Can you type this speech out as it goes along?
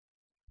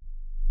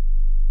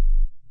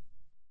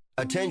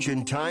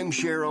Attention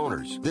timeshare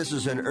owners. This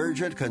is an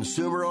urgent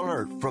consumer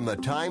alert from the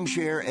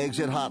Timeshare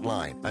Exit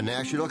Hotline, a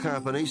national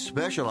company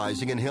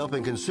specializing in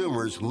helping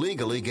consumers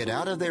legally get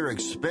out of their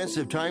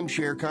expensive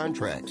timeshare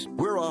contracts.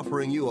 We're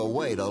offering you a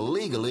way to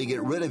legally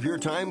get rid of your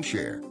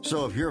timeshare.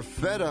 So if you're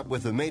fed up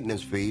with the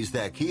maintenance fees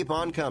that keep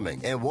on coming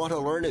and want to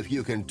learn if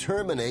you can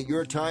terminate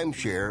your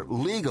timeshare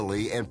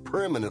legally and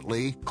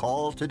permanently,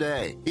 call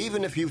today.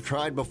 Even if you've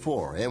tried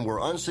before and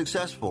were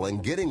unsuccessful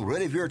in getting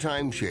rid of your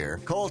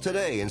timeshare, call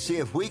today and see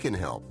if we can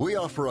help. We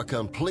offer a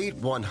complete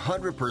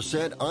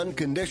 100%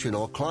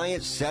 unconditional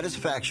client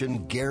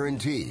satisfaction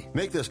guarantee.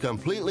 Make this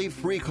completely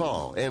free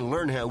call and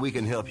learn how we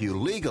can help you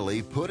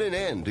legally put an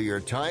end to your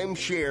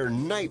timeshare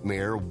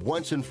nightmare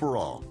once and for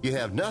all. You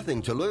have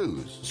nothing to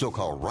lose, so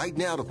call right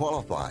now to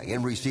qualify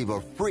and receive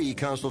a free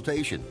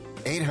consultation.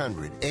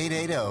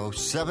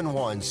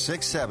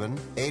 800-880-7167.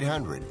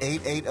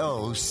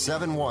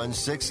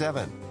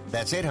 800-880-7167.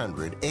 That's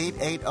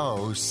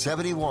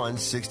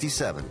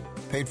 800-880-7167.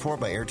 Paid for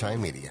by Airtime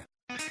Media.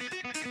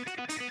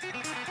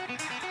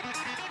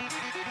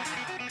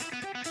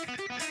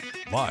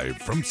 Live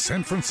from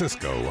San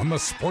Francisco on the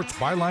Sports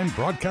Byline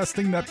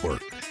Broadcasting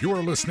Network, you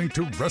are listening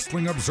to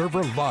Wrestling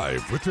Observer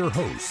Live with your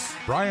hosts,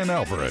 Bryan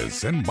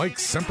Alvarez and Mike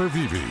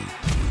Sempervive.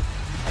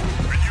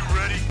 Are you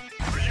ready?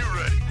 Are you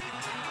ready?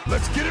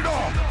 Let's get it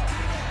on!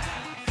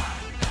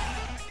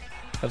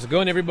 How's it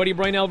going, everybody?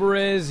 Bryan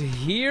Alvarez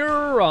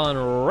here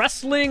on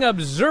Wrestling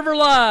Observer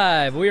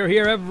Live. We are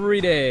here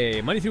every day,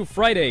 Monday through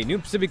Friday,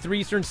 noon Pacific, 3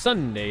 Eastern,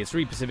 Sunday,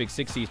 3 Pacific,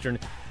 6 Eastern.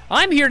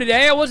 I'm here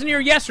today. I wasn't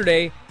here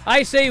yesterday.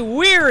 I say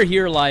we're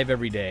here live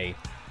every day.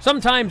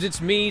 Sometimes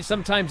it's me.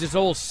 Sometimes it's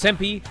old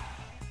Sempy.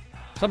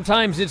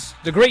 Sometimes it's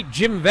the great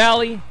Jim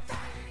Valley.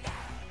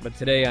 But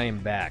today I am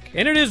back.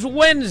 And it is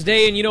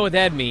Wednesday, and you know what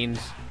that means.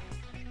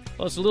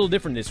 Well, it's a little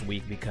different this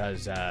week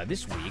because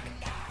this week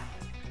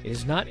it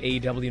is not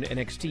AEW and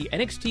NXT.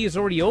 NXT is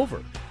already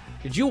over.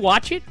 Did you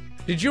watch it?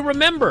 Did you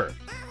remember?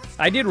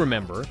 I did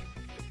remember.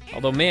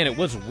 Although, man, it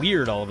was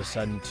weird all of a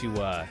sudden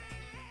to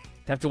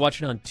have to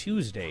watch it on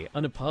Tuesday,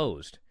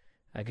 unopposed.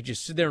 I could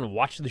just sit there and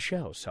watch the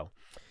show. So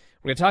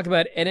we're going to talk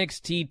about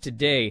NXT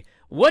today.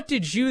 What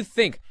did you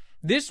think?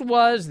 This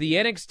was the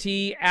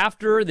NXT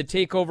after the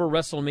TakeOver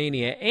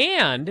WrestleMania,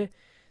 and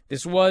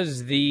this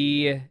was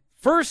the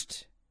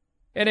first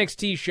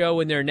NXT show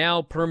in their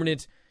now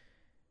permanent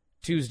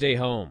Tuesday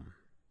home.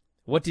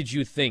 What did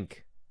you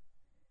think?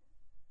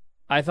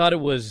 I thought it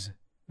was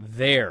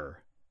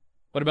there.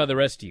 What about the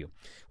rest of you?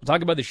 We'll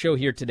talk about the show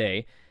here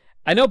today.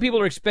 I know people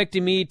are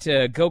expecting me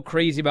to go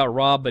crazy about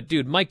Raw, but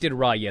dude, Mike did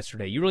Raw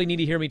yesterday. You really need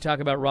to hear me talk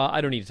about Raw?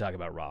 I don't need to talk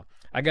about Raw.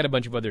 I got a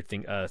bunch of other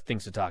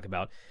things to talk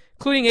about,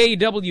 including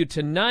AEW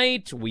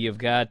tonight. We have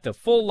got the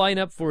full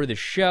lineup for the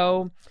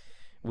show.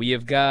 We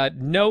have got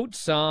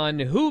notes on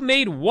who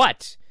made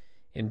what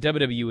in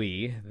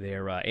WWE,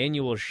 their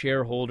annual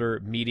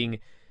shareholder meeting.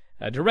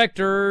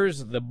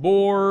 Directors, the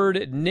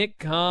board, Nick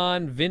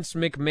Khan, Vince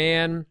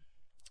McMahon.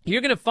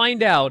 You're going to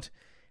find out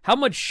how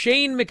much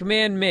Shane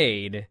McMahon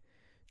made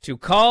to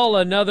call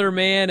another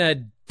man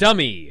a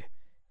dummy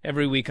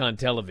every week on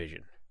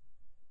television.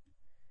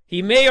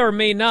 He may or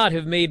may not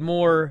have made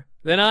more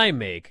than I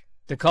make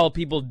to call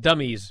people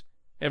dummies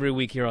every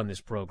week here on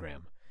this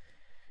program.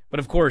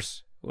 But of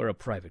course, we're a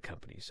private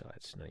company, so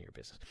it's none of your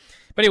business.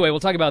 But anyway, we'll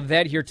talk about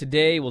that here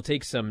today. We'll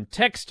take some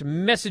text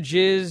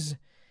messages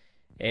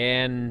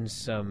and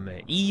some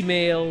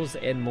emails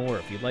and more.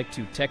 If you'd like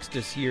to text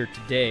us here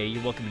today,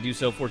 you're welcome to do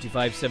so.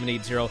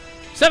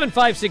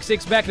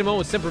 425-780-7566. Back in a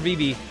moment with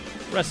Sempervive,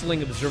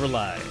 Wrestling Observer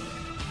Live.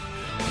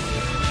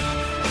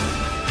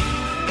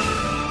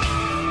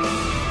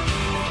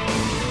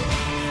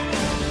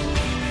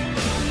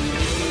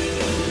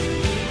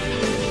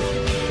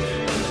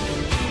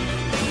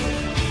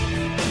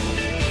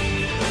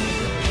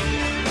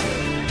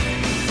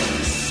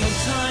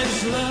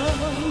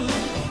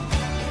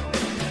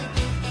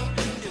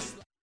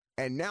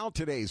 And now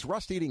today's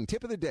rust-eating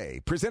tip of the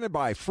day, presented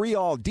by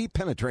Freol Deep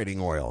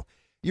Penetrating Oil.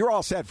 You're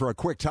all set for a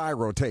quick tire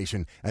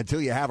rotation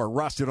until you have a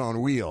rusted-on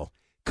wheel.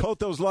 Coat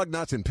those lug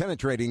nuts in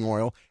penetrating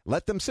oil,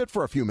 let them sit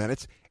for a few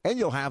minutes, and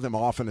you'll have them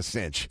off in a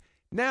cinch.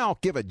 Now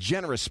give a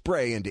generous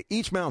spray into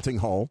each mounting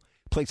hole,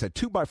 place a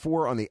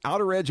 2x4 on the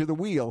outer edge of the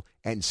wheel,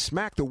 and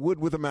smack the wood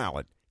with a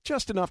mallet,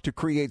 just enough to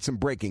create some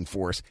braking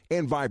force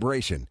and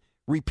vibration.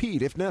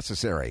 Repeat if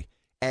necessary.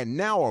 And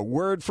now a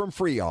word from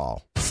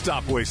Freol.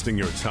 Stop wasting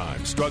your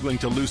time struggling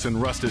to loosen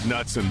rusted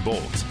nuts and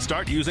bolts.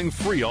 Start using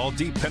Freol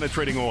Deep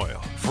Penetrating Oil.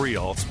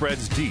 Freol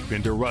spreads deep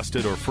into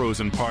rusted or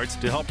frozen parts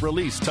to help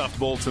release tough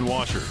bolts and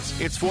washers.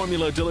 Its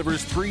formula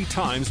delivers 3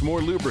 times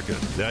more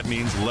lubricant. That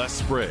means less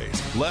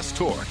sprays, less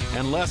torque,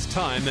 and less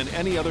time than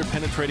any other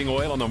penetrating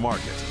oil on the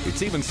market.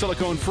 It's even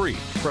silicone-free.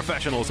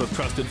 Professionals have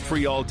trusted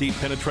Freol Deep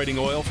Penetrating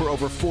Oil for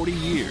over 40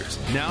 years.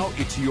 Now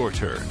it's your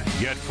turn.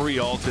 Get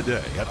Freol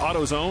today at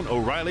AutoZone,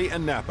 O'Reilly,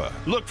 and Napa.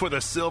 Look for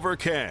the silver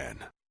can.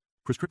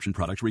 Prescription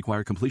products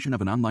require completion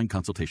of an online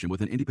consultation with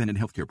an independent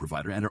healthcare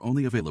provider and are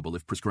only available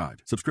if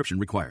prescribed. Subscription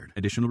required.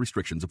 Additional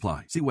restrictions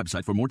apply. See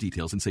website for more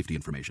details and safety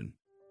information.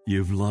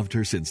 You've loved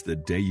her since the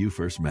day you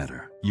first met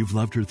her. You've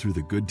loved her through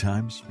the good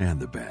times and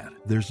the bad.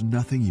 There's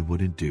nothing you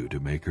wouldn't do to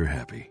make her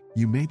happy.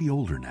 You may be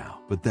older now,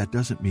 but that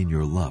doesn't mean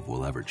your love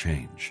will ever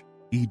change.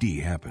 ED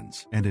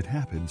happens, and it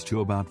happens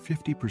to about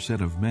 50%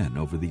 of men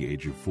over the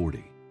age of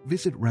 40.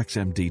 Visit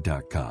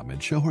RexMD.com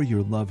and show her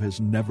your love has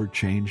never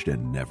changed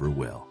and never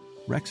will.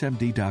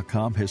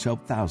 RexMD.com has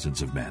helped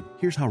thousands of men.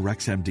 Here's how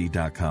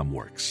RexMD.com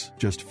works.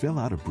 Just fill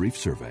out a brief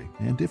survey,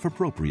 and if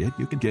appropriate,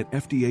 you can get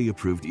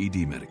FDA-approved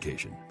ED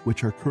medication,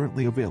 which are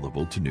currently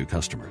available to new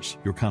customers.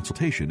 Your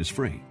consultation is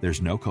free. There's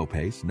no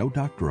copays, no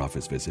doctor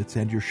office visits,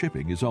 and your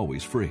shipping is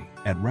always free.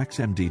 At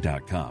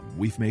RexMD.com,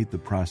 we've made the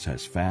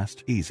process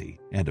fast, easy,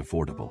 and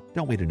affordable.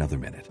 Don't wait another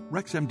minute.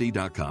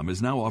 RexMD.com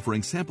is now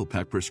offering sample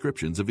pack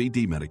prescriptions of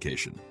ED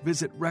medication.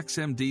 Visit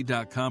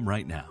RexMD.com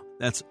right now.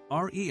 That's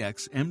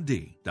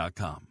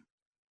REXMD.com.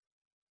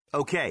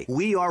 Okay,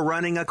 we are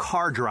running a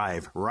car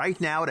drive right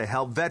now to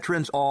help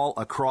veterans all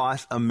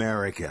across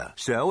America.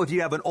 So if you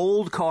have an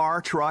old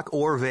car, truck,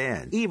 or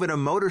van, even a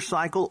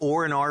motorcycle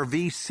or an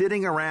RV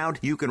sitting around,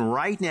 you can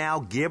right now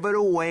give it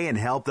away and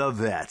help the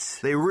vets.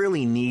 They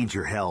really need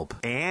your help.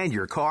 And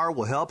your car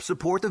will help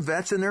support the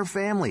vets and their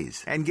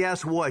families. And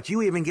guess what?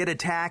 You even get a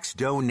tax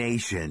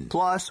donation.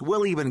 Plus,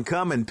 we'll even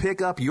come and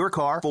pick up your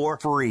car for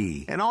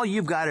free. And all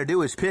you've got to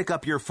do is pick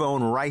up your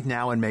phone right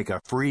now and make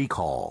a free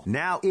call.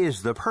 Now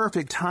is the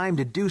perfect time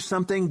to do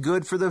something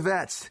good for the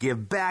vets.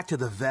 Give back to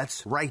the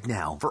vets right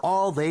now for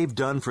all they've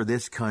done for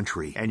this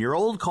country. And your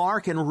old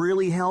car can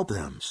really help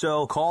them.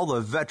 So call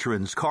the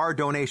Veterans Car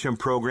Donation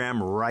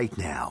Program right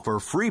now for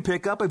free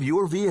pickup of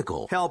your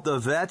vehicle. Help the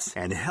vets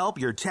and help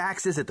your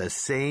taxes at the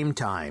same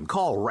time.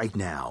 Call right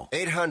now.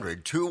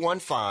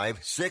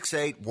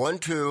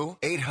 800-215-6812.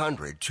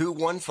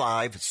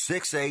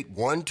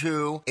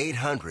 800-215-6812.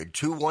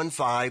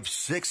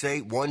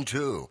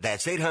 800-215-6812.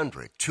 That's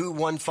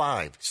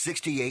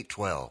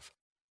 800-215-6812.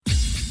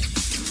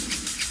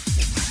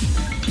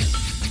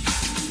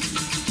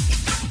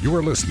 You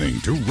are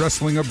listening to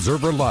Wrestling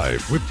Observer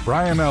Live with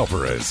Bryan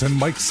Alvarez and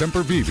Mike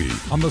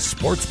Sempervive on the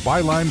Sports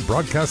Byline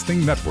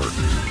Broadcasting Network.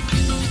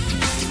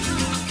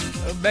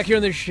 Back here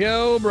on the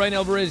show, Bryan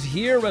Alvarez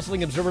here,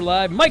 Wrestling Observer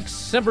Live. Mike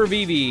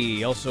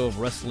Sempervive, also of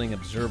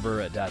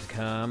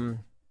WrestlingObserver.com.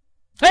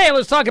 Hey,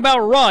 let's talk about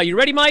Raw. You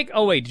ready, Mike?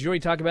 Oh, wait, did you already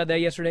talk about that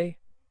yesterday?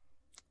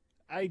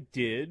 I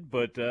did,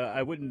 but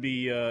I wouldn't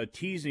be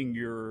teasing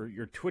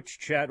your Twitch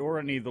chat or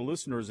any of the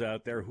listeners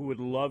out there who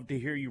would love to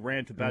hear you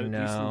rant about at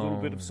least a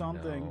little bit of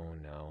something.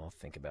 No, I'll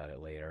think about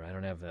it later. I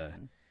don't have the...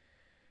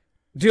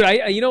 Dude,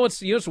 you know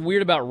what's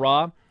weird about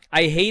Raw?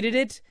 I hated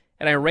it,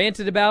 and I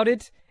ranted about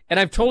it, and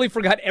I've totally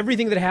forgot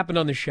everything that happened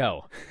on the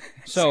show.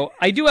 So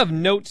I do have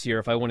notes here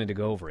if I wanted to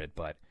go over it,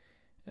 but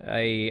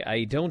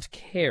I don't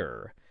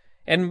care.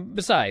 And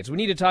besides, we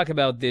need to talk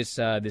about this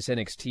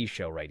NXT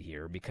show right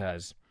here,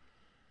 because...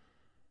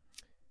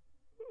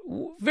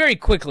 Very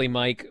quickly,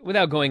 Mike,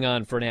 without going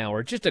on for an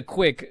hour, just a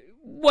quick,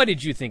 what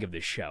did you think of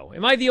this show?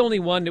 Am I the only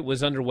one that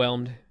was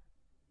underwhelmed?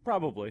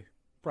 Probably.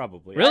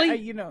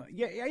 Really?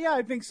 Yeah,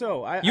 I think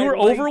so. You were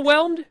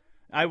overwhelmed?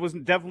 I was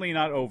definitely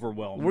not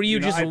overwhelmed. Were you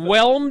just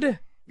whelmed?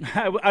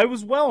 I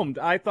was whelmed.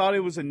 I thought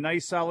it was a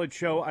nice, solid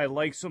show. I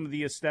like some of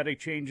the aesthetic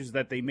changes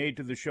that they made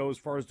to the show as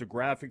far as the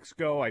graphics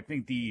go. I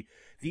think the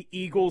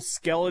eagle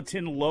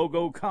skeleton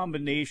logo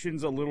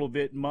combination's a little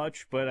bit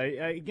much, but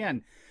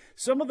again,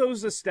 some of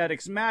those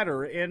aesthetics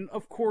matter, and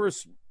of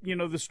course, the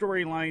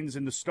storylines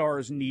and the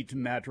stars need to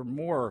matter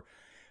more.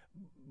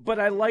 But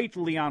I liked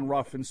Leon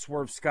Ruff and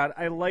Swerve Scott.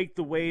 I liked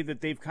the way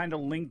that they've kind of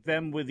linked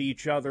them with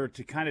each other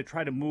to kind of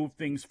try to move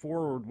things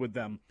forward with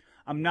them.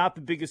 I'm not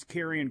the biggest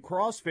Karrion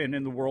Kross fan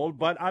in the world,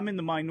 but I'm in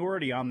the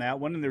minority on that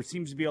one, and there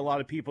seems to be a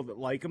lot of people that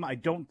like him. I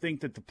don't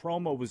think that the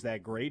promo was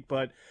that great,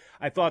 but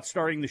I thought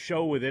starting the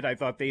show with it, I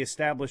thought they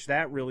established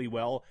that really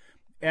well.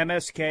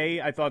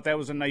 MSK, I thought that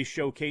was a nice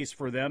showcase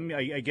for them.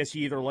 I guess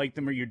you either like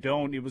them or you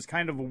don't. It was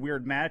kind of a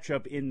weird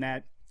matchup in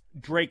that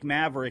Drake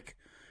Maverick,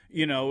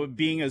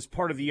 being as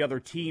part of the other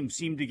team,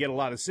 seemed to get a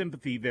lot of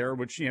sympathy there,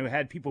 which,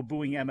 had people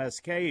booing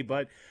MSK,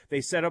 but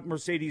they set up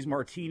Mercedes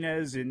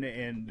Martinez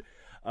and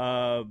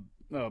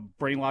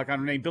brain lock on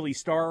her name, Billy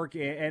Stark,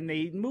 and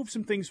they moved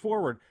some things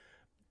forward.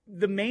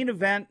 The main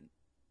event,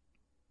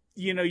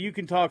 you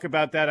can talk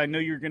about that. I know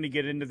you're going to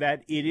get into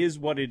that. It is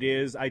what it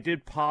is. I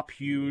did pop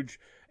huge.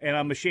 And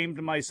I'm ashamed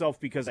of myself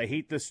because I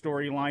hate this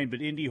storyline,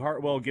 but Indy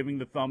Hartwell giving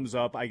the thumbs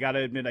up, I got to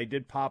admit I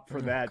did pop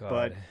for that. God.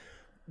 But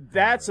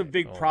that's a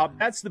big problem.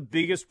 That's the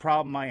biggest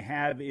problem I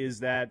have,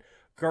 is that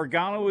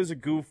Gargano is a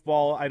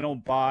goofball I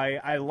don't buy.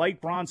 I like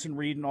Bronson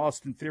Reed and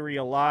Austin Theory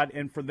a lot,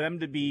 and for them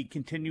to be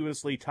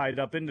continuously tied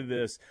up into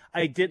this,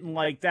 I didn't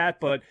like that,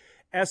 but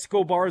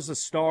Escobar's a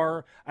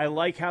star. I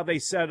like how they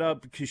set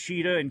up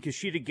Kushida, and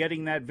Kushida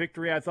getting that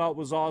victory I thought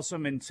was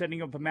awesome, and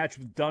setting up a match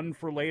with Dunn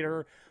for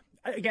later.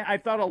 Again, I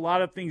thought a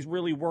lot of things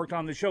really worked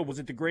on the show. Was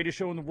it the greatest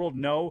show in the world?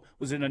 No.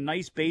 Was it a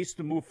nice base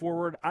to move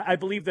forward? I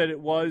believe that it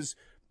was,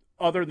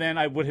 other than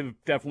I would have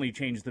definitely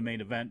changed the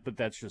main event, but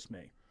that's just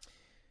me.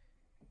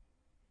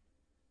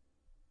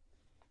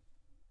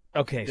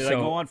 Okay, Did I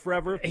go on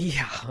forever?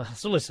 Yeah,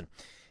 so listen.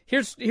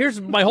 Here's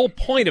my whole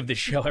point of this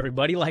show,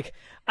 everybody. Like,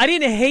 I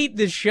didn't hate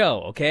this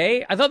show,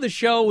 okay? I thought the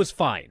show was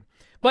fine.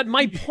 But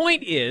my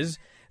point is,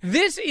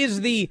 this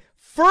is the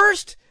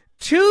first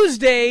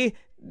Tuesday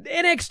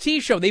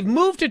NXT show. They've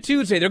moved to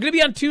Tuesday. They're going to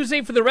be on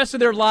Tuesday for the rest of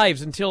their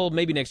lives until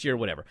maybe next year or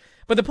whatever.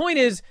 But the point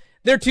is,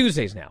 they're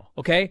Tuesdays now,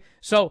 okay?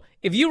 So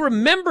if you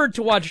remembered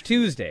to watch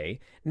Tuesday,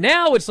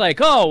 now it's like,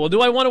 oh, well,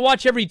 do I want to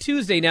watch every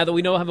Tuesday now that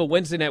we don't have a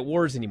Wednesday Night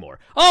Wars anymore?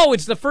 Oh,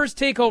 it's the first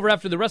takeover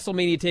after the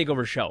WrestleMania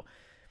TakeOver show.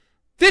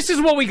 This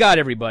is what we got,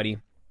 everybody.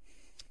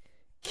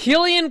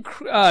 Karrion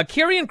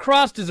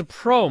Kross does a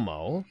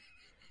promo,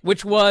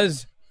 which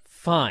was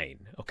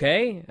fine,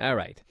 okay? All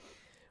right.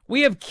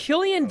 We have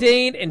Killian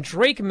Dane and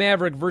Drake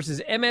Maverick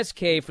versus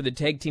MSK for the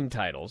tag team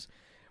titles,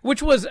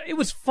 which was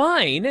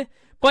fine,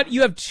 but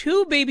you have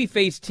two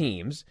babyface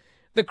teams.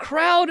 The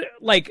crowd,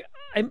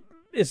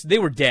 they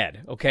were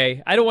dead,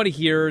 okay? I don't want to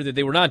hear that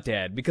they were not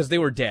dead, because they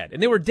were dead.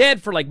 And they were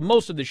dead for,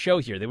 most of the show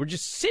here. They were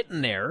just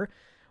sitting there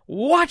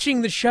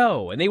watching the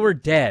show, and they were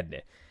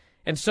dead.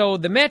 And so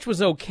the match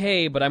was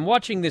okay, but I'm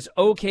watching this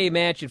okay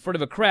match in front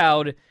of a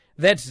crowd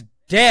that's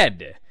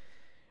dead.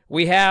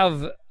 We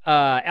have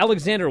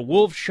Alexander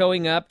Wolf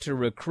showing up to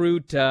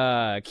recruit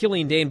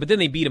Killian Dane, but then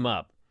they beat him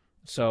up.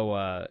 So,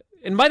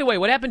 and by the way,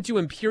 what happened to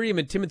Imperium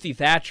and Timothy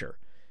Thatcher?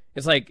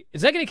 It's like,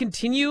 is that going to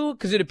continue?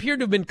 Because it appeared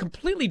to have been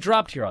completely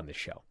dropped here on this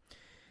show.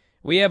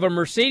 We have a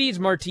Mercedes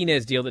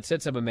Martinez deal that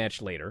sets up a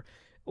match later.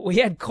 We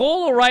had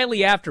Cole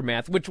O'Reilly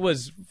Aftermath, which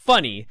was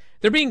funny.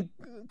 They're being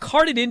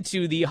carted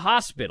into the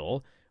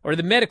hospital or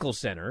the medical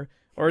center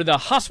or the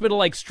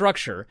hospital-like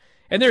structure,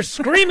 and they're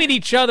screaming at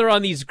each other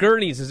on these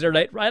gurneys as they're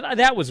like,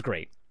 that was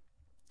great.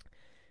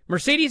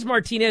 Mercedes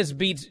Martinez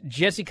beats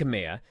Jessie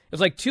Kamea. It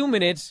was like 2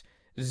 minutes,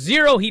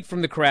 zero heat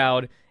from the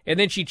crowd, and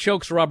then she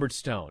chokes Robert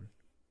Stone.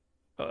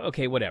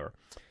 Okay, whatever.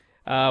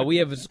 We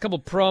have a couple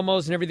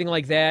promos and everything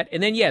like that.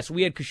 And then, yes,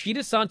 we had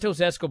Kushida Santos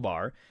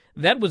Escobar.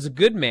 That was a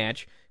good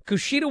match.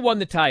 Kushida won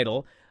the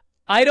title.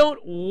 I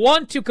don't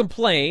want to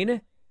complain.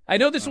 I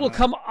know this will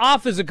come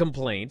off as a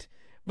complaint,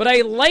 but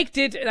I liked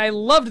it, and I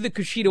loved that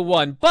Kushida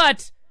won.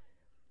 But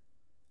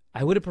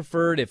I would have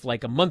preferred if,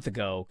 a month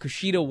ago,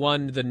 Kushida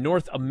won the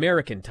North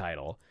American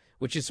title,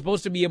 which is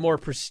supposed to be a more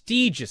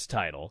prestigious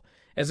title,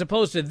 as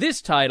opposed to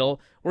this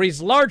title, where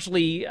he's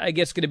largely, I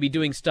guess, going to be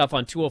doing stuff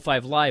on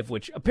 205 Live,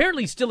 which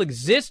apparently still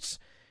exists,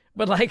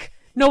 but,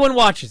 no one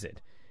watches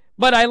it.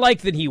 But I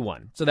like that he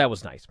won, so that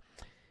was nice.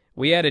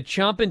 We had a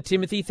Ciampa and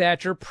Timothy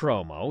Thatcher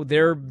promo.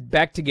 They're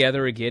back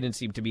together again and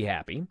seem to be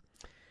happy.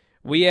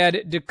 We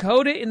had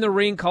Dakota in the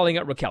ring calling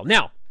out Raquel.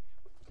 Now,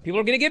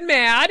 people are going to get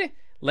mad.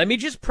 Let me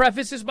just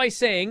preface this by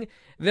saying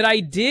that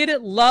I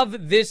did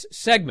love this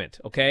segment,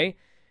 okay?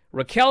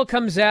 Raquel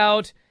comes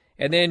out,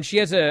 and then she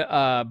has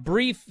a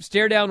brief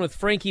stare down with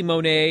Frankie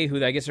Monet,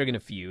 who I guess they're going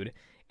to feud.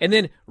 And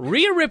then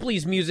Rhea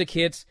Ripley's music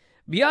hits,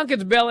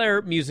 Bianca's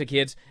Belair music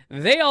hits.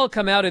 They all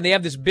come out, and they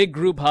have this big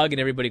group hug, and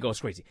everybody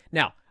goes crazy.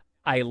 Now,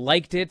 I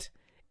liked it.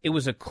 It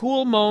was a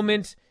cool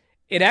moment.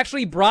 It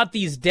actually brought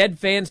these dead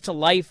fans to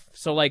life.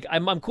 So,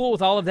 I'm cool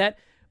with all of that.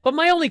 But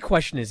my only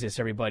question is this,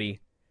 everybody.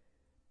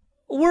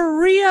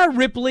 Were Rhea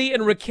Ripley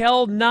and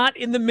Raquel not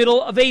in the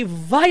middle of a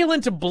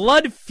violent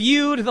blood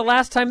feud the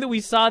last time that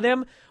we saw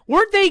them?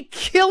 Weren't they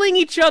killing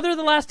each other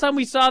the last time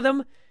we saw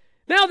them?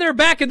 Now they're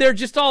back and they're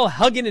just all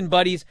hugging and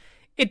buddies.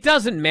 It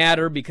doesn't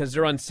matter because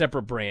they're on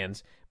separate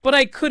brands. But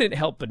I couldn't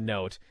help but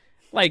note,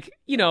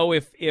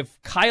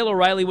 if Kyle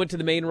O'Reilly went to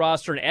the main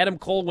roster and Adam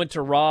Cole went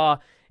to Raw,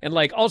 and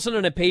all of a sudden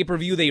on a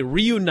pay-per-view they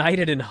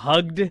reunited and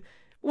hugged,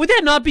 would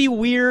that not be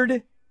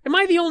weird? Am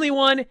I the only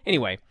one?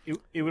 Anyway.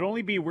 It would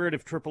only be weird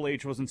if Triple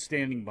H wasn't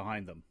standing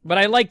behind them. But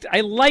I liked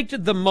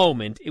the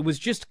moment. It was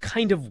just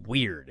kind of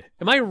weird.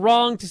 Am I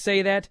wrong to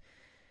say that?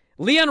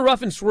 Leon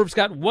Ruff and Swerve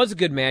Scott was a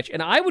good match,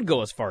 and I would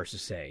go as far as to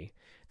say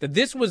that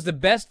this was the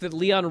best that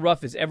Leon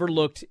Ruff has ever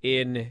looked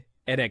in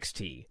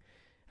NXT.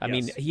 I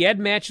mean, he had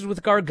matches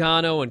with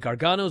Gargano, and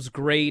Gargano's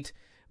great,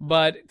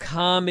 but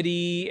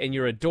comedy, and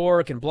you're a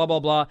dork, and blah, blah,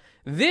 blah.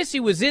 This, he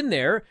was in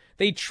there.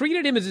 They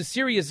treated him as a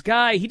serious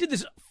guy. He did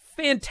this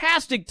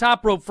fantastic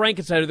top rope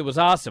Frankensteiner that was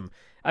awesome.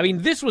 I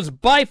mean, this was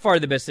by far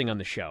the best thing on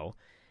the show.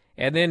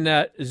 And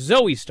then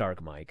Zoe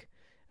Stark, Mike,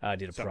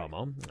 did a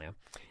promo. Yeah.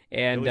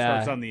 And Zoe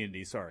Stark's on the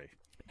indie, sorry.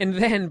 And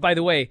then, by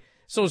the way,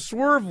 so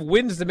Swerve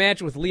wins the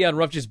match with Leon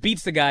Ruff, just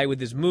beats the guy with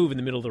his move in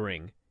the middle of the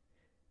ring.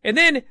 And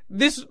then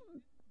this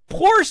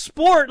poor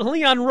sport,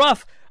 Leon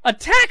Ruff,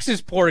 attacks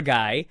this poor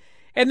guy,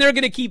 and they're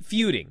going to keep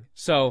feuding.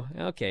 So,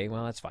 okay,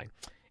 well, that's fine.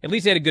 At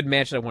least they had a good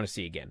match that I want to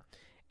see again.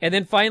 And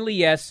then finally,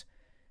 yes,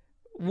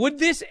 would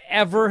this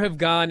ever have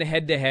gone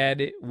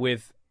head-to-head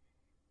with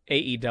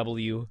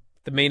AEW,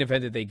 the main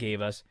event that they gave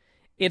us?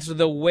 It's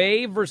The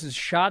Way versus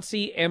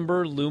Shotzi,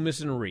 Ember, Loomis,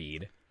 and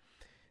Reed.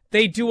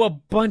 They do a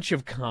bunch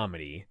of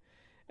comedy.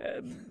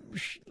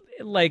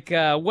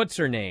 What's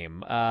her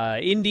name?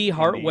 Indy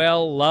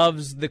Hartwell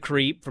loves the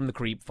creep from the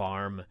Creep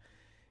Farm.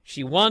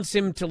 She wants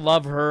him to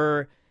love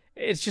her.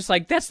 It's just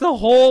that's the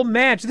whole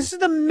match. This is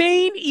the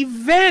main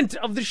event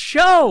of the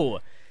show.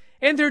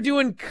 and they're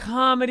doing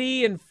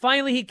comedy, and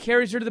finally he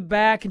carries her to the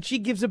back, and she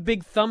gives a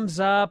big thumbs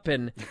up,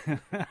 and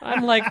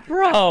I'm like,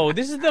 bro,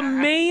 this is the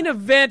main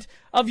event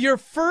of your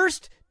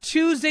first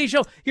Tuesday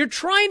show. You're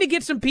trying to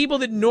get some people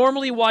that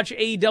normally watch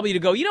AEW to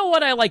go, you know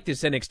what, I like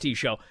this NXT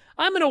show.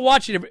 I'm going to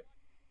watch it.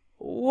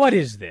 What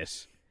is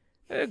this?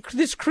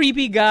 This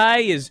creepy guy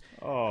is...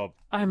 Oh.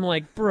 I'm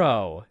like,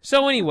 bro.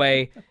 So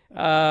anyway,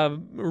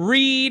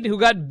 Reed, who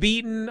got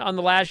beaten on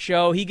the last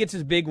show, he gets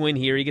his big win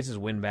here. He gets his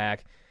win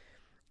back.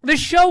 The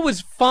show was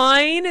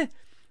fine,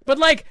 but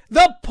like,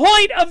 the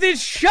point of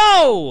this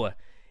show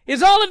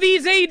is all of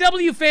these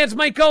AEW fans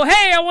might go,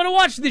 hey, I want to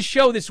watch this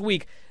show this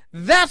week.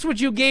 That's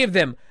what you gave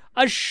them.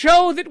 A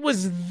show that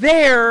was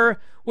there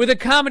with a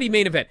comedy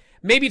main event.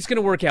 Maybe it's going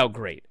to work out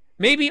great.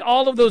 Maybe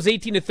all of those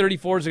 18 to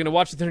 34s are going to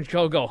watch the third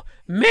show and go,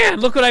 man,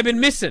 look what I've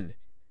been missing.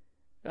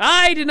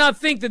 I did not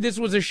think that this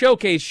was a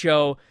showcase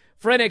show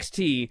for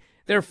NXT,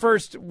 their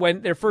first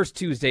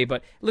Tuesday.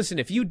 But listen,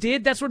 if you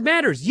did, that's what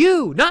matters.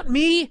 You, not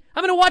me.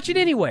 I'm going to watch it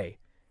anyway.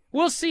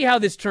 We'll see how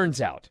this turns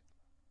out.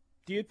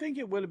 Do you think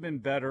it would have been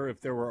better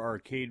if there were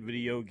arcade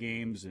video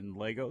games and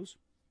Legos?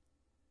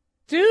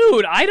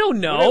 Dude, I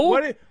don't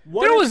know.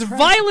 There was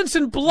violence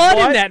and blood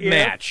in that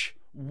match.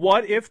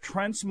 What if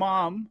Trent's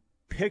mom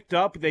picked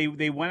up,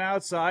 they went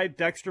outside,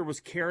 Dexter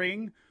was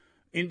carrying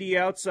Indy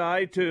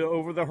outside to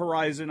over the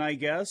horizon, I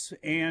guess,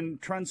 and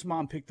Trent's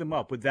mom picked them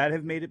up. Would that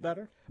have made it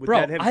better?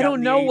 Bro, I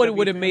don't know what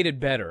would have made it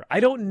better.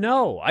 I don't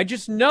know. I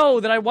just know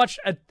that I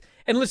watched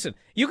and listen,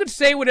 you could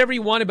say whatever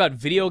you want about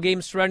video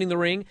games surrounding the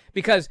ring,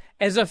 because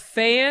as a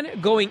fan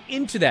going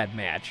into that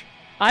match,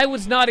 I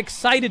was not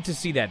excited to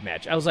see that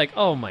match. I was like,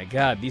 oh my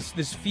God,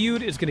 this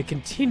feud is going to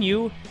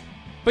continue.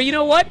 But you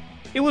know what?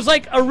 It was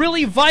like a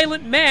really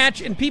violent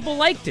match, and people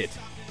liked it.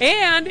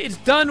 And it's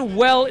done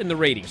well in the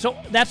ratings. So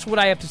that's what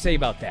I have to say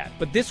about that.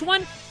 But this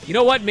one, you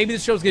know what? Maybe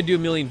this show's going to do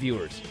 1 million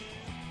viewers.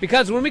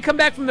 Because when we come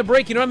back from the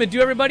break, you know what I'm going to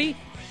do, everybody?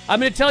 I'm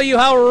going to tell you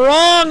how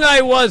wrong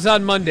I was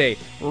on Monday.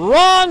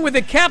 Wrong with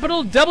a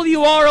capital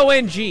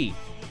W-R-O-N-G.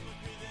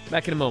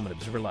 Back in a moment.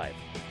 Observer Live.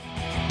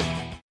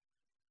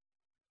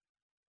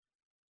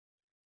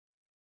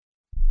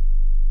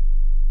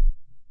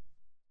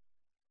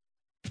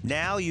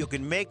 Now you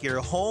can make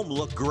your home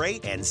look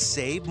great and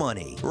save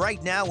money.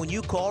 Right now, when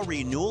you call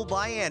Renewal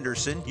by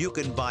Anderson, you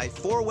can buy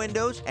 4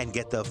 windows and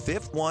get the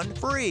 5th one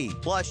free.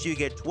 Plus, you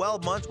get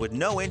 12 months with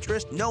no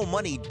interest, no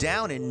money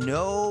down, and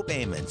no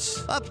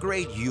payments.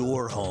 Upgrade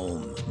your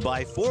home.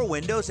 Buy 4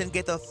 windows and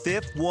get the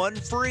 5th one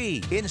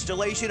free.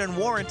 Installation and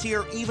warranty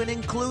are even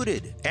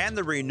included. And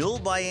the Renewal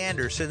by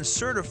Anderson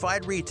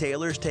certified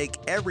retailers take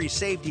every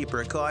safety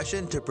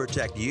precaution to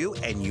protect you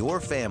and your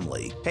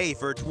family. Hey,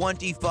 for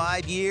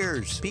 25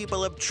 years,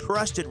 people have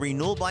trusted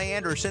Renewal by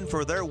Anderson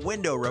for their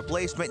window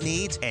replacement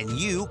needs, and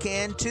you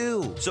can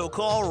too. So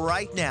call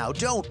right now.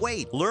 Don't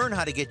wait. Learn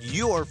how to get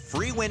your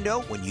free window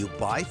when you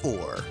buy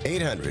 4.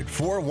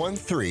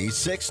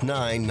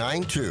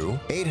 800-413-6992.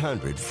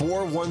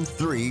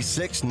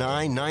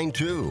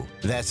 800-413-6992.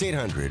 That's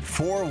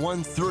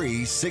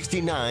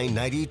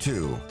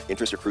 800-413-6992.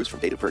 Interest accrues from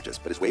date of purchase,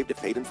 but is waived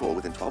if paid in full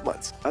within 12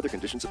 months. Other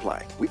conditions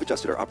apply. We've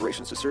adjusted our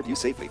operations to serve you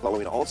safely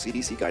following all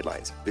CDC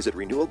guidelines. Visit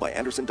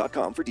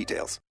renewalbyanderson.com for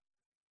details.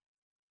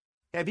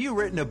 Have you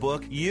written a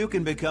book? You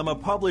can become a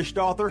published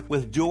author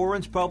with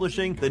Dorrance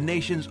Publishing, the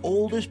nation's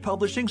oldest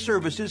publishing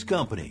services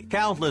company.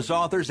 Countless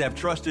authors have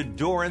trusted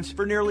Dorrance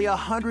for nearly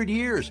 100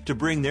 years to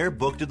bring their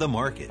book to the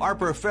market. Our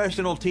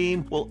professional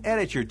team will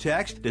edit your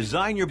text,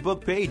 design your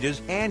book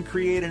pages, and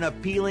create an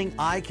appealing,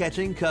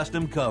 eye-catching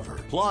custom cover.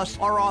 Plus,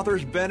 our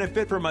authors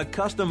benefit from a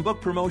custom book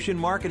promotion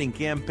marketing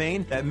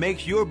campaign that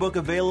makes your book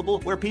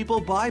available where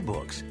people buy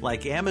books,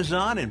 like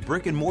Amazon and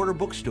brick-and-mortar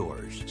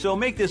bookstores. So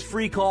make this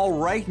free call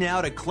right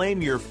now to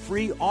claim your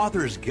free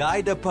author's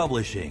guide to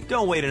publishing.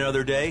 Don't wait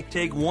another day.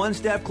 Take one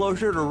step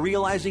closer to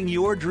realizing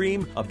your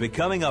dream of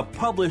becoming a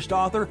published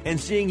author and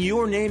seeing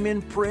your name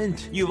in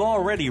print. You've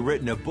already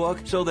written a book,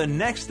 so the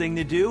next thing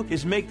to do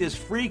is make this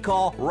free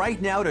call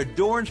right now to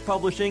Dorrance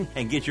Publishing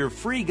and get your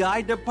free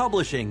guide to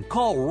publishing.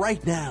 Call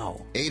right now.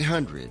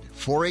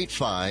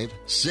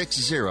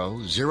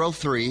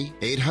 800-485-6003.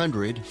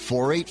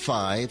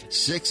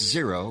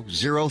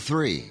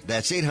 800-485-6003.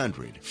 That's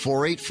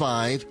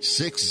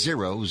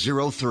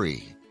 800-485-6003.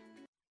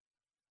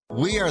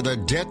 We are the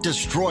Debt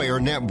Destroyer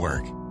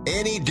Network.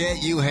 Any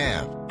debt you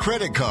have,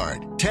 credit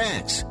card,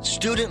 tax,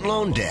 student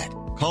loan debt,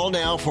 call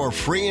now for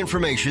free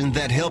information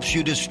that helps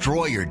you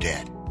destroy your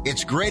debt.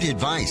 It's great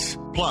advice.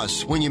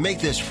 Plus, when you make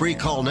this free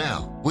call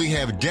now, we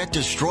have Debt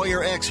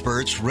Destroyer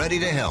experts ready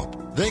to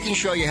help. They can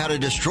show you how to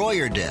destroy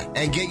your debt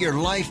and get your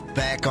life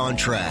back on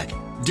track.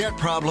 Debt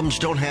problems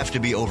don't have to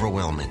be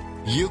overwhelming.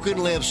 You can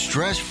live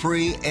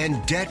stress-free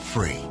and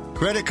debt-free.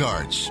 Credit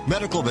cards,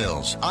 medical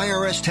bills,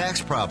 IRS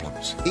tax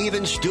problems,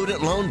 even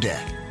student loan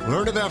debt.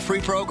 Learn about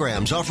free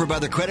programs offered by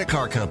the credit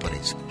card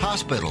companies,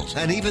 hospitals,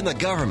 and even the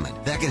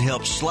government that can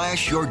help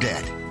slash your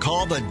debt.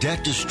 Call the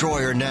Debt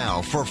Destroyer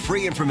now for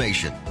free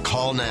information.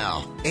 Call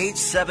now.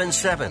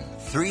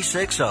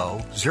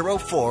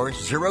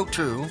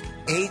 877-360-0402.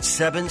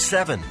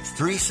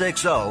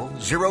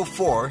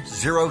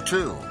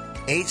 877-360-0402.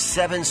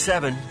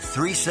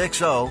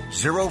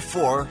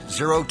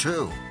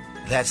 877-360-0402.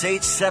 That's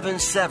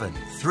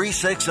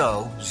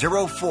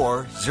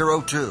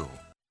 877-360-0402.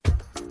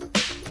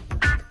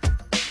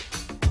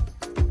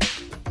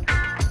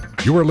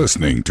 You are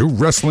listening to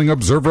Wrestling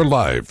Observer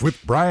Live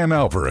with Bryan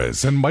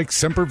Alvarez and Mike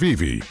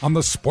Sempervive on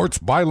the Sports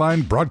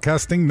Byline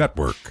Broadcasting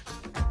Network.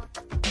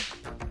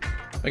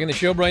 Back in the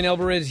show, Bryan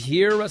Alvarez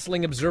here,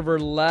 Wrestling Observer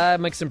Live.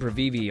 Mike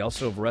Sempervive,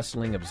 also of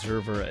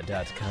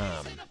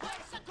WrestlingObserver.com.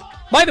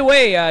 By the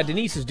way,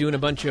 Denise is doing a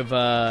bunch of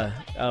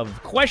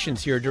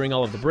questions here during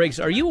all of the breaks.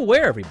 Are you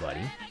aware,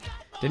 everybody?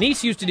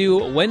 Denise used to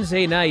do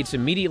Wednesday nights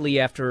immediately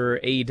after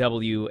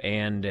AEW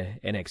and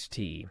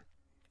NXT.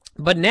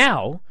 But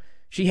now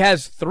she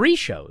has 3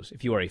 shows,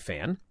 if you are a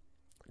fan.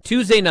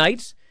 Tuesday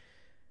nights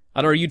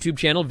on our YouTube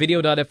channel,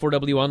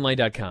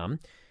 video.f4wonline.com.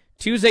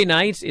 Tuesday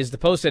nights is the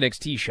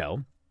post-NXT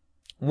show.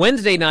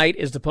 Wednesday night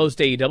is the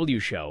post-AEW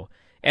show.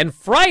 And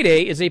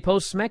Friday is a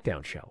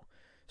post-SmackDown show.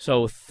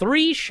 So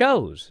 3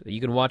 shows that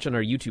you can watch on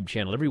our YouTube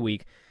channel every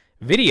week.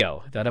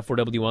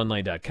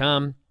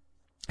 Video.f4wonline.com.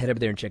 Head over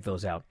there and check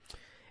those out.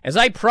 As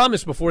I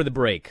promised before the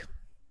break,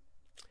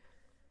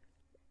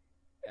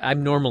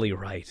 I'm normally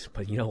right,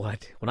 but you know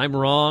what? When I'm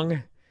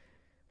wrong,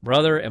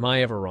 brother, am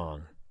I ever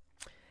wrong.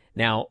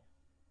 Now,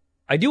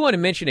 I do want to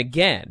mention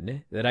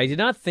again that I did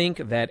not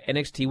think that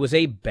NXT was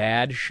a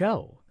bad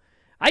show.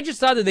 I just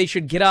thought that they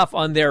should get off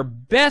on their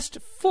best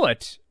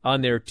foot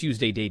on their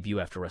Tuesday debut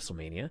after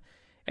WrestleMania,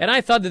 and I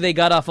thought that they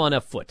got off on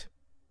a foot.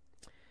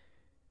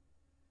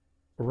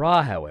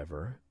 Raw,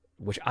 however,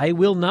 which I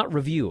will not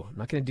review, I'm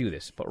not going to do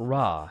this, but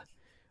Raw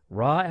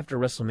after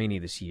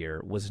WrestleMania this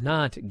year was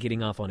not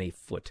getting off on a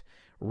foot.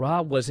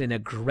 Raw was an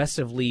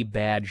aggressively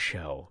bad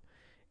show.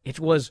 It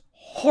was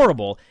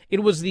horrible.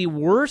 It was the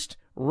worst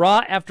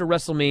Raw after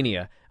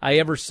WrestleMania I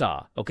ever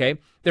saw, okay?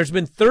 There's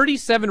been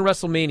 37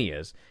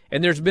 WrestleManias,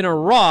 and there's been a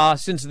Raw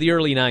since the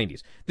early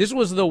 90s. This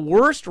was the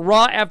worst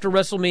Raw after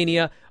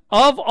WrestleMania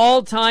of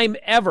all time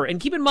ever. And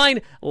keep in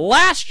mind,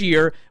 last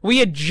year, we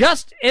had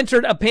just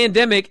entered a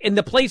pandemic, and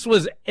the place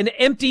was an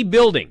empty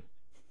building.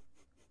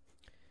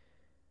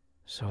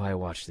 So I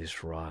watched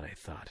this Raw, and I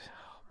thought,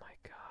 oh my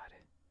God.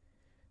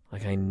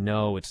 Like, I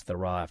know it's the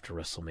Raw after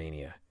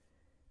WrestleMania,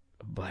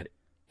 but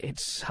it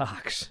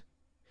sucks.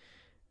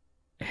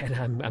 And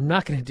I'm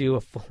not going to do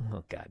a full...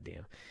 Oh,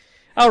 goddamn.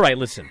 All right,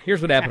 listen.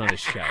 Here's what happened on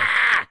this show.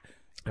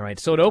 All right,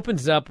 so it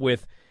opens up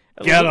with...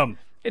 Get him.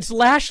 It's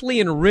Lashley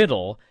and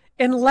Riddle,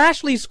 and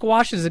Lashley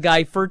squashes a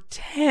guy for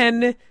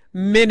 10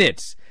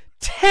 minutes.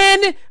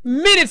 10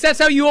 minutes! That's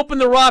how you open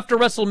the Raw after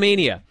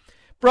WrestleMania.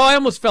 Bro, I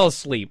almost fell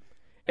asleep.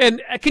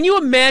 And can you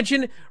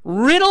imagine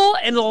Riddle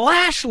and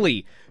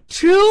Lashley?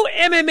 2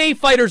 MMA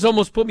fighters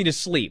almost put me to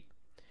sleep.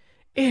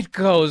 It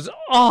goes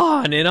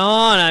on and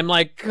on. I'm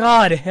like,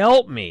 God,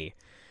 help me.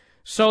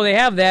 So they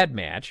have that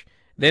match.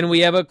 Then we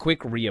have a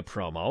quick Rhea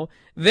promo.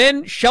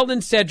 Then Shelton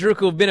and Cedric,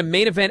 who have been a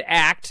main event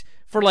act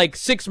for like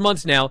 6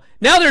 months now.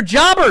 Now they're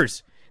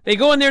jobbers. They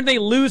go in there and they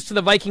lose to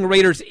the Viking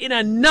Raiders in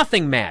a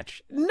nothing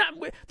match.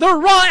 The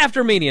Raw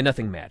after Mania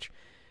nothing match.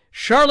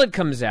 Charlotte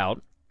comes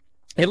out.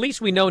 At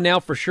least we know now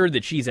for sure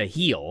that she's a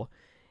heel.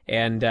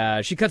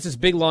 And she cuts this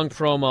big, long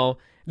promo.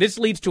 This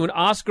leads to an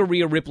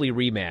Asuka-Rhea Ripley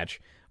rematch,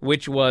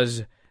 which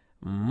was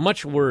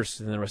much worse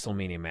than the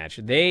WrestleMania match.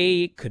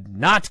 They could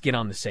not get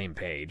on the same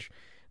page.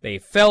 They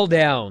fell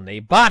down. They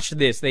botched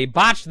this. They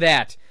botched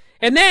that.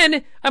 And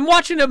then I'm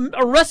watching a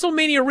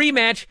WrestleMania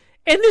rematch,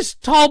 and this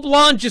tall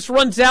blonde just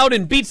runs out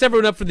and beats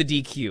everyone up for the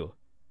DQ.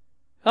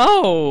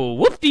 Oh,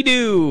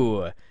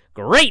 whoop-de-doo.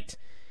 Great.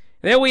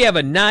 Then we have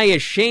a Nia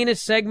Shayna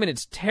segment.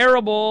 It's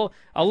terrible.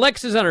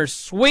 Alexa's on her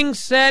swing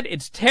set.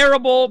 It's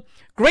terrible.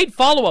 Great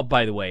follow-up,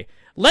 by the way.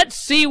 Let's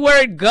see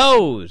where it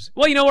goes.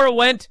 Well, you know where it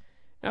went?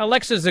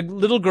 Alexa's a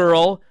little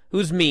girl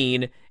who's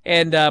mean,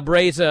 and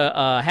Bray's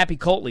a happy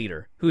cult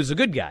leader who's a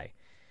good guy.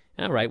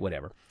 All right,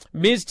 whatever.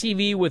 Miz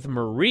TV with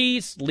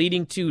Maurice,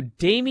 leading to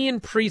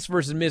Damian Priest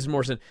versus Miz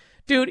Morrison.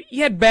 Dude,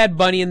 you had Bad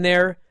Bunny in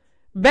there.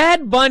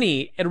 Bad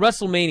Bunny at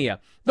WrestleMania.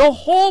 The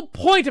whole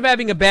point of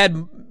having a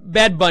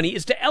Bad Bunny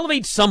is to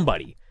elevate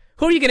somebody.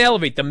 Who are you going to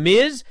elevate? The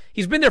Miz?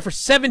 He's been there for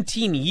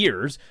 17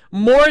 years.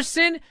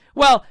 Morrison?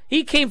 Well,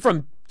 he came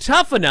from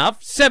Tough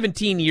Enough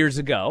 17 years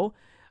ago.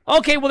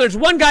 Okay, well, there's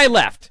one guy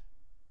left.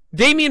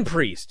 Damian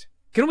Priest.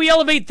 Can we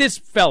elevate this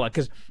fella?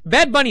 Because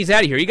Bad Bunny's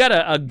out of here. He got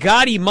a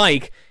gaudy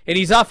mic, and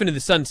he's off into the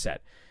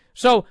sunset.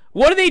 So,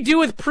 what do they do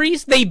with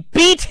Priest? They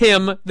beat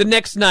him the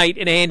next night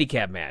in a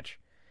handicap match.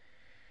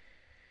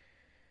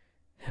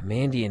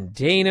 Mandy and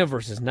Dana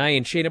versus Nia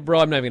and Shayna.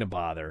 Bro, I'm not even going to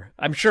bother.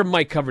 I'm sure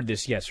Mike covered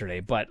this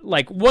yesterday, but,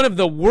 like, one of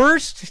the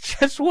worst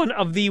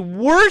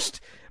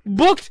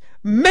booked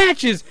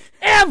matches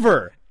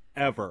ever.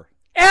 Ever.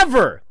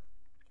 Ever.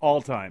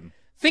 All time.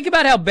 Think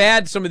about how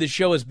bad some of the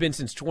show has been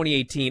since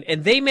 2018,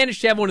 and they managed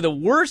to have one of the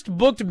worst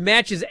booked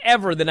matches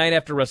ever the night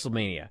after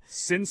WrestleMania.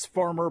 Since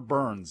Farmer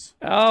Burns.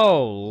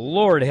 Oh,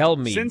 Lord help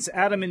me. Since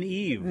Adam and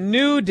Eve.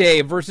 New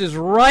Day versus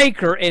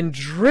Riker and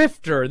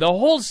Drifter. The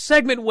whole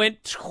segment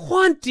went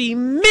 20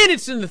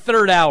 minutes in the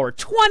third hour.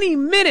 20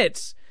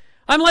 minutes!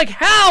 I'm like,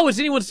 how is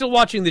anyone still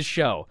watching this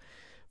show?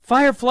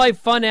 Firefly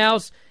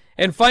Funhouse,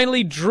 and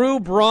finally Drew,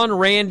 Braun,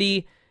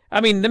 Randy.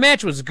 I mean, the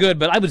match was good,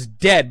 but I was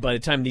dead by the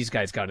time these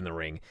guys got in the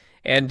ring.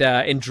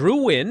 And Drew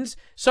wins.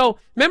 So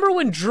remember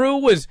when Drew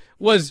was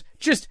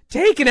just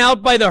taken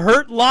out by the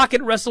Hurt Lock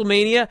at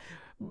WrestleMania?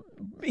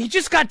 He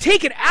just got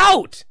taken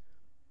out.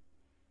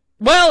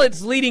 Well,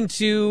 it's leading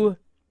to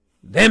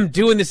them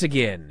doing this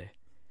again.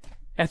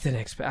 At the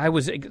next, I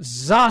was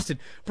exhausted,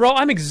 bro.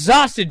 I'm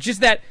exhausted.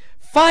 Just that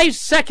 5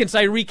 seconds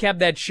I recapped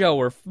that show,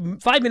 or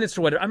 5 minutes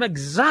or whatever. I'm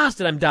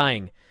exhausted. I'm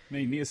dying.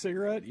 Made me a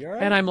cigarette. You all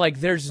right? And I'm like,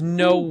 there's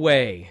no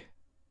way.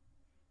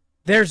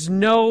 There's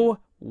no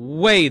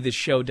way the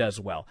show does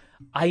well.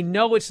 I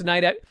know it's the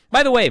night at...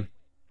 By the way,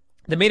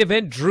 the main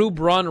event, Drew,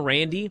 Braun,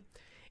 Randy,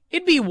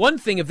 it'd be one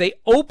thing if they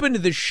opened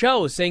the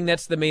show saying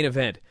that's the main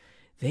event.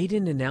 They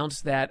didn't announce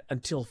that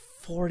until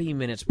 40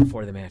 minutes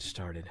before the match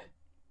started.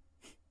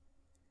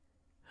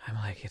 I'm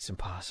like, it's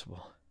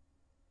impossible.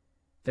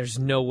 There's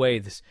no way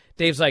this...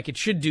 Dave's like, it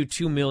should do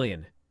 2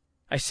 million.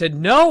 I said,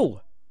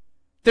 no!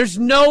 There's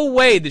no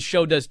way the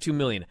show does 2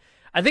 million.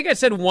 I think I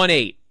said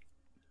 1.8.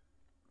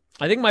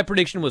 I think my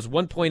prediction was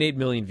 1.8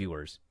 million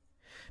viewers.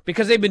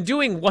 Because they've been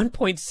doing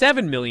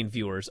 1.7 million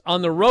viewers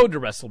on the road to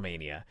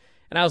WrestleMania.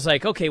 And I was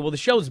like, okay, well, the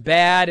show's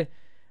bad.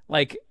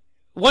 Like,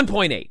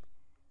 1.8.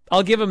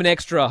 I'll give them an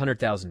extra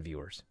 100,000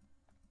 viewers.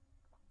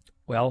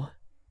 Well,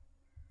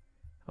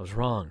 I was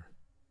wrong.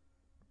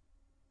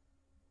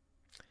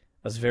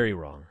 I was very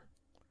wrong.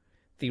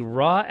 The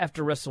Raw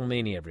after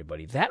WrestleMania,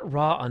 everybody, that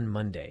Raw on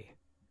Monday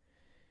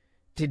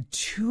did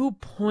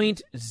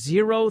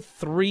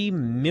 2.03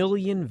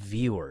 million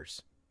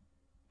viewers.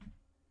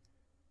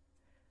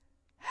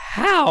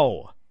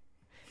 How?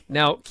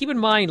 Now, keep in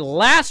mind,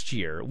 last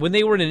year, when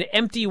they were in an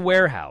empty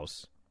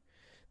warehouse,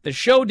 the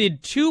show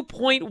did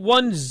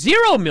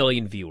 2.10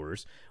 million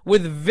viewers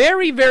with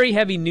very, very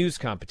heavy news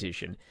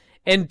competition.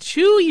 And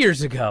 2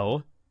 years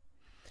ago,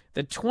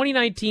 the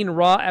 2019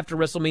 Raw after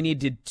WrestleMania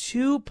did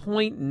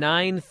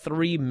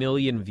 2.93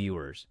 million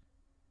viewers.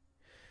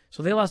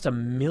 So they lost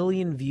 1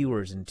 million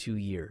viewers in 2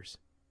 years.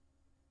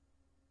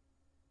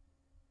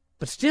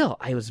 But still,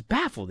 I was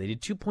baffled. They did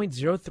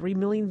 2.03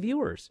 million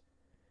viewers.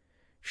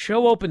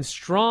 Show opened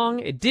strong.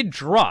 It did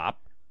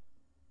drop.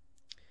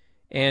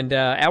 And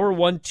hour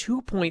 1,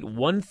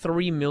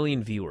 2.13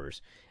 million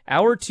viewers.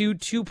 Hour 2,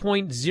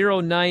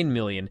 2.09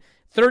 million.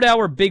 Third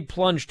hour, big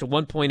plunge to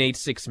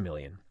 1.86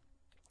 million.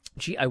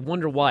 Gee, I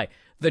wonder why.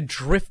 The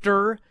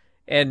Drifter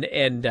and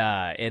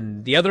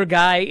the other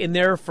guy in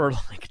there for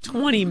like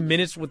 20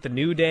 minutes with the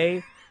New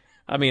Day.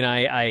 I mean,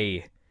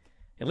 I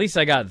at least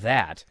I got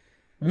that.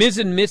 Miz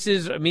and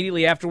Mrs.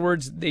 immediately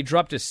afterwards, they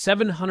dropped to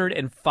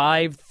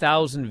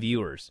 705,000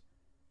 viewers.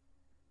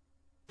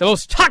 The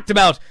most talked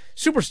about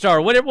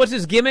superstar, what's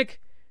his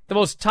gimmick? The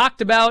most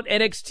talked about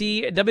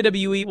NXT,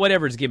 WWE,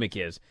 whatever his gimmick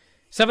is.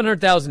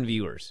 700,000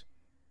 viewers.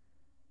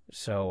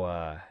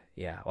 So,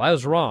 yeah, well, I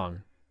was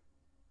wrong.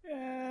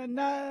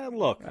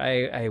 Look.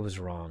 I was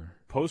wrong.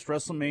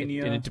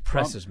 Post-WrestleMania. And it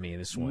depresses me,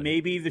 this one.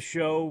 Maybe the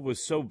show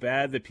was so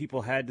bad that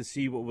people had to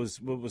see what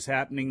was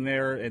happening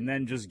there and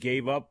then just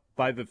gave up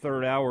by the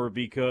third hour,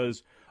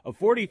 because a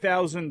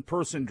 40,000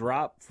 person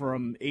drop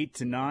from 8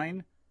 to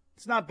 9,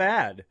 it's not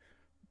bad.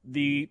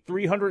 The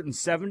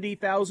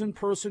 370,000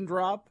 person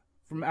drop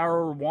from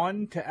hour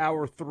 1 to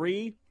hour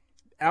 3,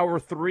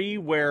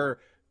 where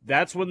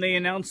that's when they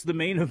announced the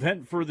main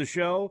event for the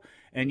show,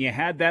 and you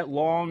had that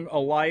long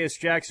Elias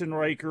Jackson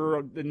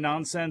Riker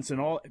nonsense and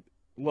all.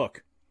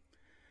 Look,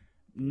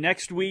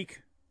 next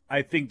week,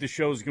 I think the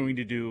show's going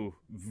to do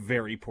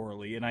very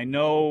poorly, and I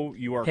know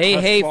you are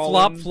Hey,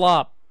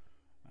 flop.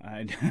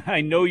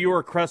 I know you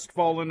are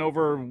crestfallen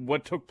over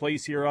what took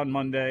place here on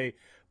Monday,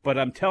 but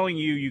I'm telling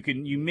you,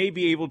 you may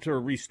be able to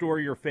restore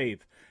your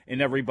faith in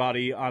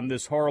everybody on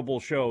this horrible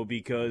show,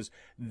 because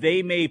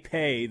they may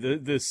pay.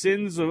 The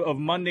sins of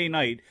Monday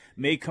night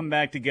may come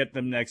back to get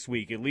them next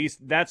week. At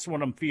least that's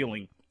what I'm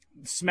feeling.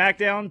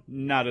 SmackDown,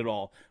 not at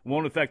all.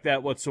 Won't affect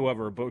that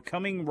whatsoever. But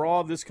coming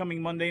Raw this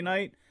coming Monday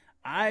night,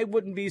 I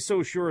wouldn't be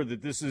so sure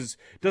that this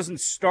doesn't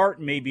start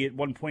maybe at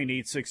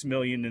 1.86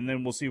 million, and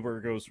then we'll see where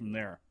it goes from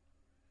there.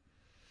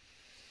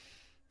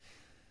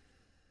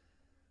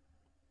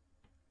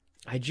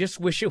 I just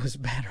wish it was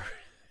better.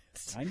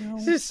 I know.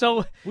 This is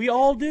so... We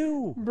all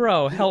do.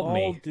 Bro, help me.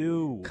 We all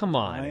do. Come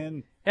on.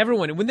 Brian.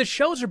 Everyone, when the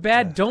shows are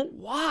bad, don't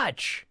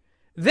watch.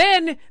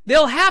 Then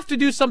they'll have to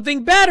do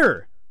something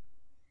better.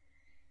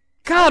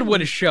 God,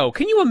 what a show.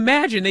 Can you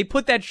imagine they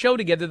put that show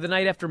together the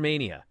night after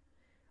Mania?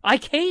 I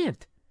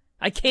can't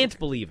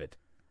believe it.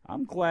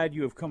 I'm glad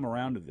you have come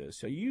around to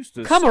this. You used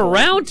to come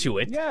around to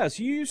it? Yes,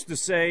 you used to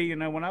say,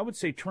 when I would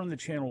say turn the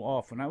channel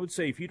off, when I would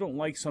say if you don't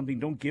like something,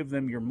 don't give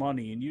them your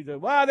money, and you'd say,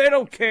 well, they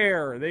don't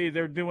care.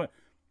 They're doing.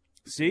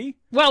 See?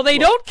 Well, they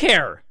don't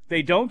care.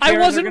 They don't care.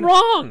 I wasn't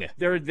wrong.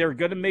 They're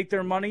going to make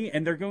their money,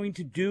 and they're going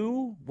to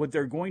do what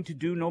they're going to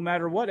do no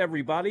matter what,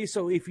 everybody.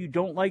 So if you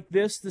don't like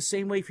this, the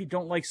same way if you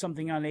don't like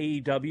something on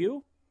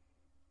AEW,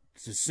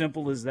 it's as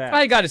simple as that.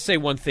 I got to say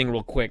one thing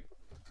real quick.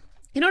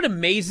 You know what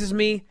amazes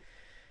me?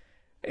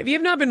 If you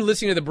have not been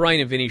listening to the Bryan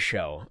and Vinny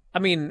show, I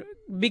mean,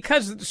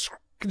 because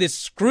this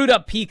screwed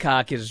up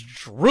Peacock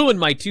has ruined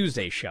my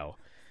Tuesday show,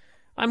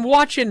 I'm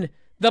watching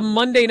the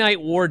Monday Night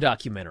War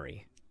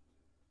documentary.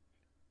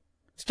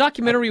 This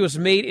documentary was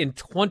made in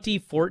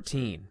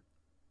 2014,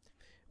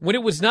 when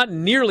it was not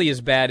nearly as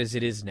bad as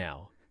it is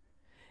now.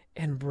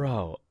 And,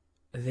 bro,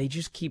 they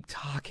just keep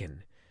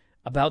talking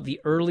about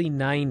the early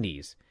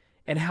 90s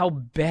and how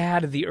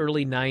bad the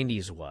early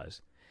 90s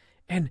was.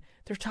 And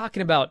they're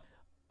talking about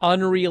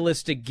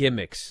unrealistic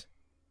gimmicks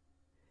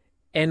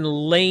and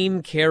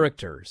lame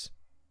characters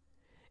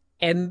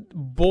and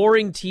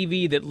boring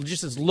TV that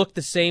just has looked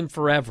the same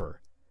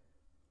forever.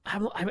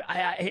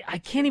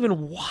 I can't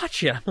even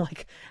watch it. I'm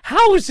like,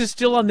 how is this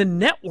still on the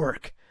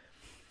network?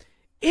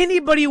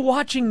 Anybody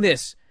watching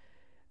this,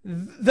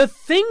 the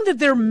thing that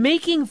they're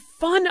making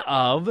fun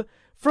of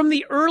from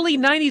the early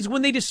 90s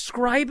when they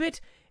describe it,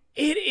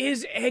 it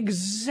is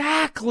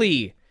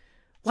exactly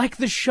like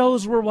the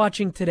shows we're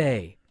watching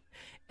today.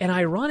 And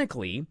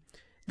ironically,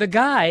 the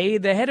guy,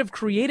 the head of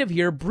creative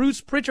here, Bruce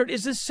Pritchard,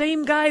 is the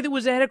same guy that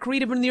was the head of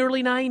creative in the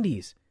early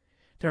 90s.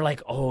 They're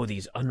like, oh,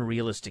 these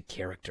unrealistic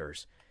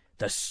characters,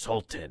 the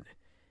Sultan,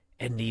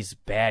 and these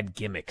bad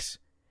gimmicks.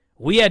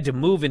 We had to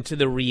move into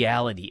the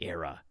reality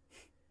era.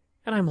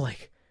 And I'm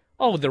like,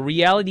 oh, the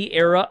reality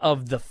era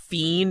of The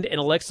Fiend and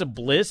Alexa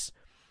Bliss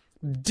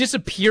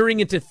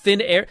disappearing into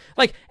thin air.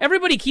 Like,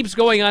 everybody keeps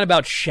going on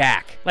about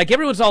Shaq. Like,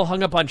 everyone's all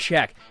hung up on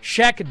Shaq.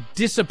 Shaq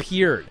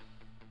disappeared.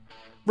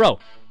 Bro,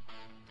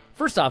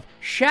 first off,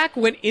 Shaq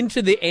went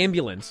into the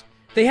ambulance.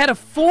 They had a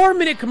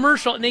 4-minute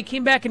commercial, and they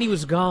came back, and he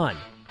was gone.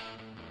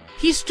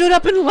 He stood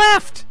up and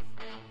left.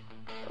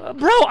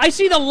 Bro, I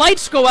see the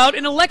lights go out,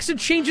 and Alexa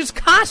changes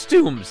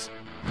costumes.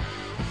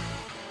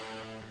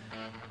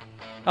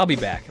 I'll be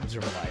back.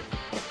 Observer Live.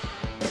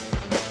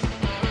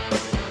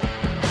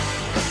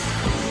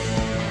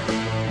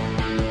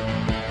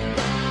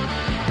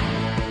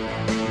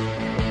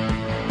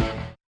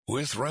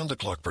 With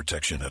round-the-clock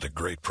protection at a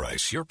great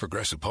price, your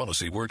Progressive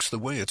policy works the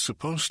way it's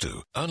supposed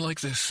to,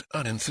 unlike this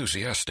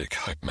unenthusiastic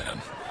hype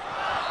man.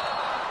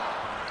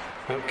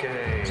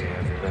 Okay,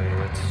 everybody,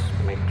 let's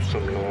make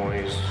some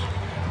noise.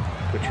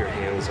 Put your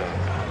hands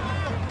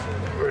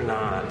up. Or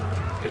not.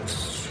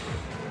 It's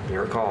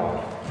your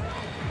call.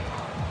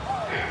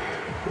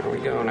 Here we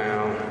go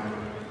now.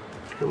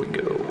 Here we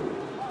go.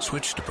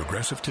 Switch to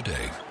Progressive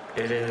today.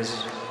 It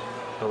is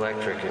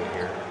electric in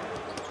here.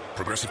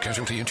 Progressive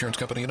Casualty Insurance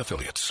Company and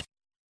Affiliates.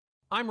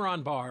 I'm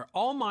Ron Barr.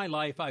 All my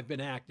life I've been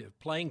active,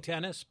 playing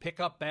tennis,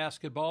 pickup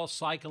basketball,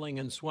 cycling,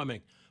 and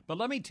swimming. But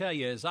let me tell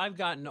you, as I've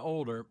gotten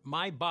older,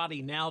 my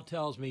body now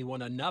tells me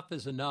when enough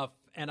is enough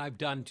and I've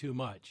done too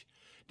much.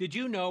 Did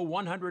you know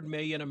 100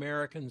 million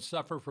Americans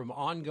suffer from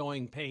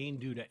ongoing pain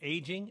due to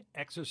aging,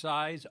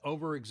 exercise,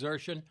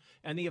 overexertion,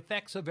 and the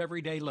effects of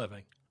everyday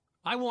living?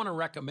 I want to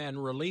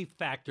recommend Relief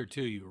Factor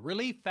to you.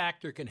 Relief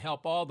Factor can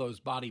help all those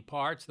body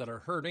parts that are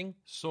hurting,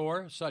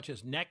 sore, such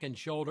as neck and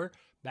shoulder,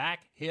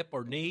 back, hip,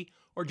 or knee,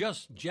 or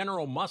just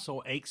general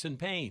muscle aches and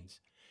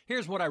pains.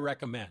 Here's what I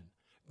recommend.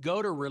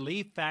 Go to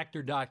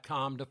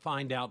ReliefFactor.com to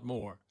find out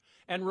more.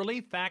 And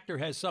Relief Factor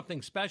has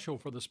something special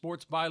for the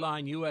Sports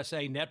Byline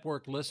USA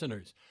Network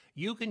listeners.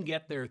 You can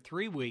get their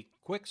 3-week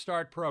Quick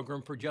Start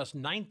program for just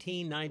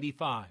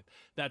 $19.95.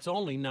 That's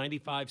only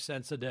 95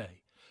 cents a day.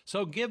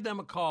 So give them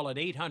a call at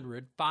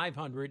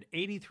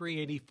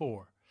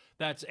 800-500-8384.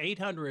 That's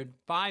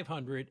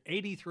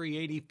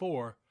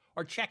 800-500-8384,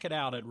 or check it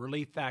out at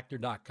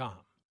ReliefFactor.com.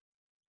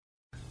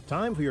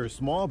 Time for your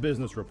Small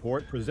Business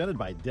Report presented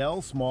by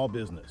Dell Small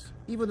Business.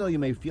 Even though you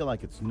may feel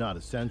like it's not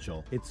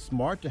essential, it's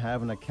smart to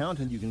have an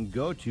accountant you can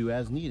go to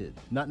as needed.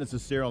 Not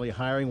necessarily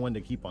hiring one to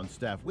keep on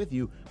staff with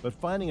you, but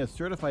finding a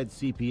certified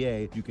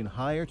CPA you can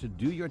hire to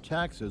do your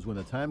taxes when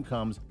the time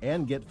comes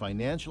and get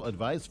financial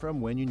advice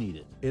from when you need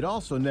it. It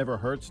also never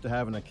hurts to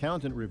have an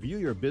accountant review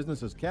your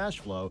business's cash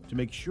flow to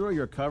make sure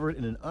you're covered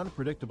in an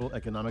unpredictable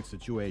economic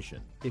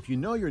situation. If you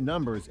know your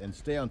numbers and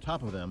stay on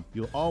top of them,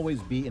 you'll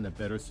always be in a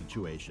better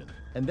situation.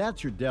 And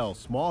that's your Dell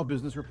Small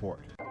Business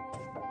Report.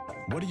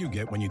 What do you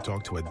get when you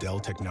talk to a Dell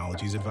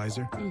Technologies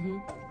advisor?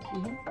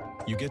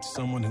 You get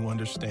someone who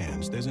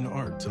understands there's an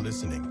art to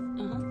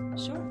listening.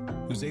 Sure.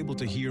 Who's able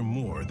to hear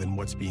more than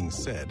what's being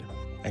said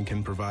and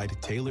can provide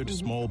tailored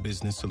small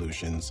business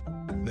solutions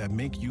that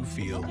make you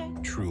feel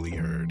truly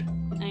heard.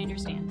 I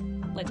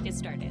understand. Let's get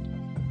started.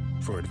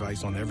 For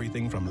advice on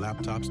everything from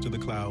laptops to the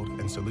cloud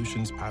and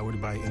solutions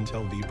powered by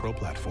Intel vPro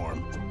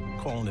platform,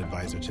 call an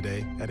advisor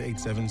today at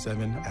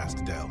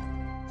 877-ASK-DELL.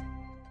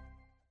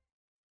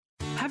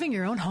 Having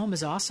Building your own home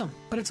is awesome,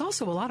 but it's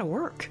also a lot of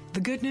work. The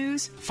good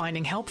news?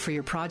 Finding help for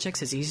your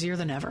projects is easier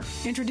than ever.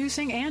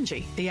 Introducing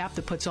Angie, the app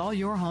that puts all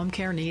your home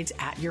care needs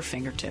at your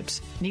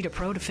fingertips. Need a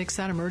pro to fix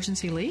that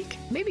emergency leak?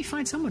 Maybe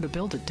find someone to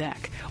build a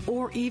deck,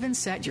 or even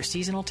set your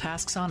seasonal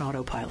tasks on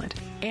autopilot.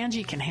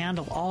 Angie can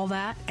handle all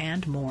that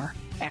and more.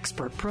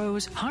 Expert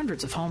pros,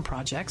 hundreds of home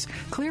projects,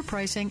 clear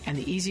pricing, and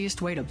the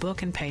easiest way to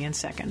book and pay in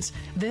seconds.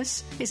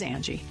 This is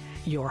Angie,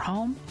 your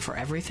home for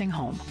everything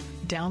home.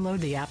 Download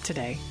the app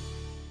today.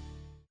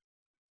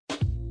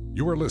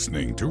 You are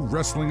listening to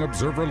Wrestling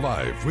Observer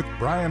Live with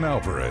Bryan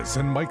Alvarez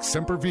and Mike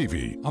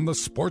Sempervive on the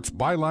Sports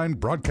Byline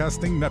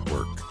Broadcasting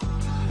Network.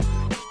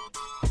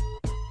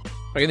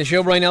 Back in the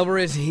show, Bryan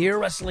Alvarez here,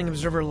 Wrestling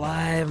Observer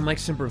Live. Mike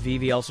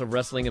Sempervive, also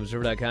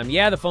WrestlingObserver.com.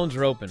 Yeah, the phones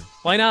are open.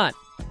 Why not?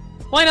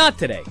 Why not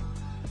today?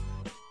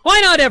 Why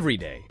not every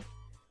day?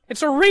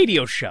 It's a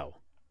radio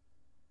show.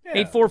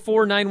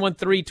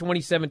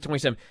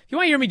 844-913-2727. If you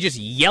want to hear me just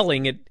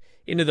yelling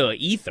into the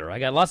ether, I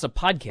got lots of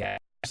podcasts,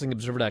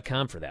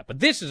 WrestlingObserver.com for that. But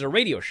this is a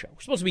radio show.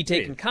 We're supposed to be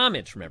taking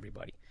comments from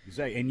everybody.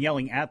 Exactly, and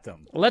yelling at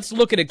them. Let's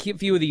look at a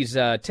few of these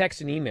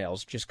texts and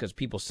emails, just because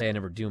people say I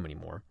never do them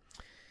anymore.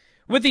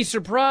 With the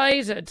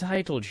surprise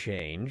title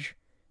change,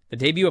 the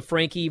debut of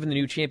Frankie, even the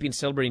new champion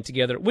celebrating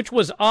together, which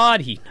was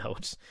odd, he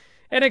notes,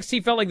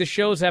 NXT felt like the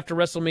shows after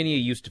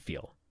WrestleMania used to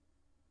feel.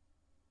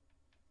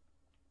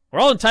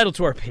 We're all entitled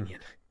to our opinion.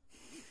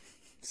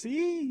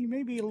 See,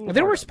 maybe a little.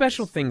 There were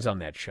special things on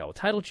that show,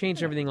 title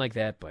change, everything like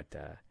that. But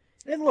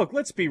and look,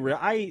 let's be real.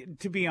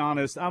 To be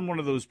honest, I'm one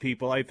of those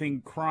people. I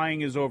think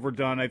crying is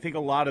overdone. I think a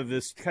lot of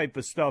this type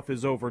of stuff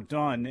is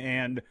overdone,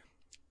 and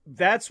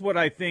that's what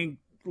I think.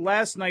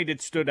 Last night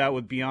it stood out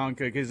with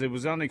Bianca because it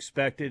was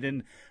unexpected,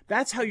 and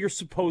that's how you're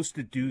supposed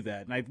to do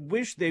that. And I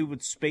wish they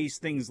would space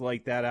things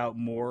like that out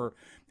more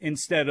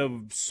instead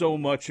of so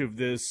much of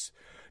this.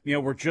 You know,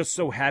 we're just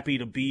so happy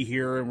to be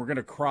here, and we're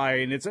gonna cry,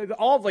 and it's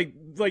all like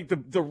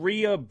the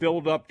Rhea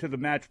build up to the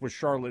match with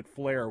Charlotte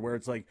Flair, where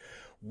it's like,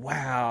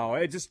 wow.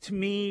 It just, to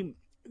me,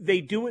 they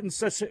do it in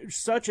such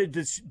a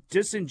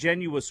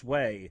disingenuous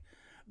way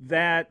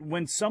that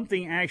when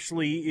something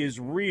actually is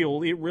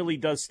real, it really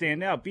does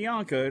stand out.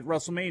 Bianca at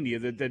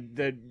WrestleMania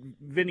that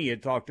Vinny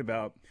had talked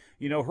about,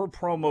 you know, her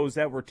promos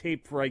that were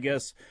taped for, I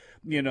guess,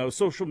 you know,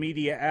 social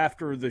media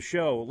after the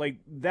show, like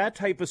that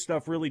type of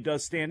stuff really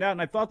does stand out.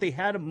 And I thought they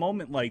had a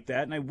moment like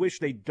that, and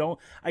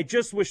I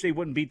just wish they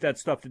wouldn't beat that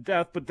stuff to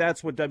death, but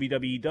that's what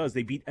WWE does.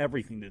 They beat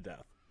everything to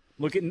death.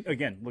 Look at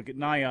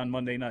Nia on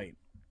Monday night.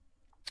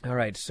 All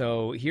right,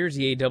 so here's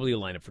the AW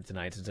lineup for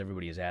tonight, since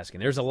everybody is asking.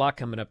 There's a lot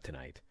coming up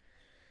tonight.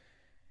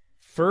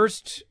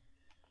 First,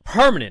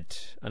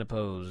 permanent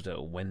unopposed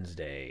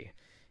Wednesday.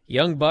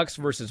 Young Bucks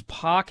versus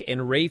Pac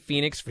and Rey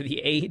Fenix for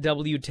the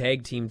AEW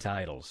Tag Team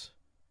titles.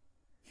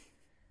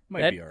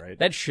 Might be all right.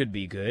 That should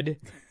be good.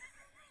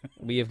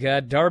 We have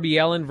got Darby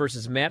Allin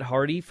versus Matt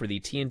Hardy for the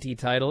TNT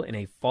title in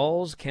a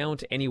Falls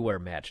Count Anywhere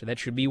match. That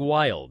should be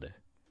wild.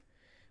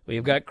 We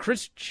have got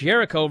Chris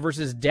Jericho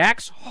versus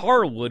Dax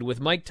Harwood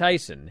with Mike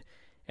Tyson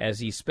as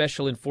the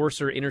Special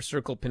Enforcer Inner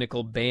Circle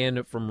Pinnacle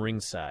banned from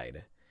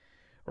ringside.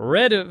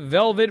 Red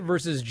Velvet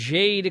versus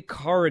Jade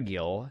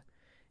Cargill.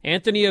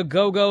 Anthony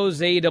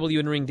Ogogo's AEW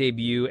in-ring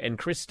debut, and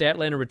Chris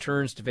Statlander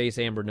returns to face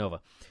Amber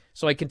Nova.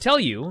 So I can tell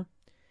you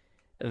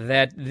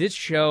that this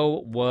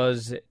show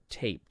was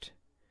taped,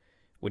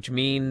 which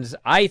means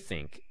I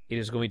think it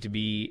is going to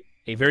be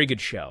a very good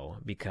show,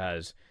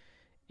 because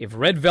if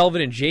Red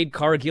Velvet and Jade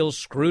Cargill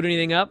screwed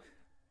anything up,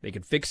 they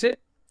can fix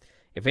it.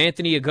 If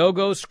Anthony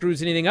Ogogo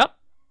screws anything up,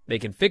 they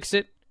can fix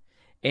it.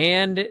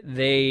 And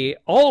they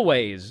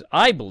always,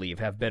 I believe,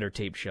 have better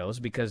tape shows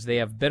because they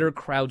have better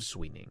crowd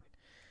sweetening.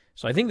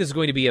 So I think this is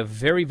going to be a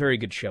very, very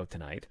good show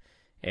tonight,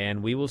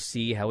 and we will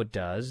see how it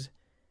does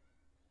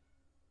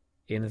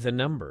in the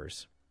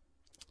numbers.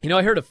 You know,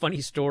 I heard a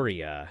funny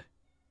story. I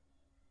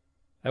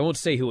won't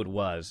say who it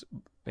was,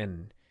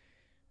 and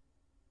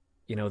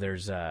you know,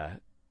 there's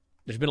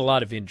been a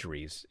lot of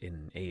injuries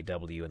in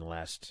AEW in the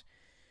last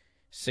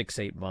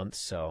 6-8 months,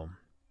 so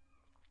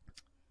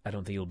I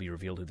don't think it'll be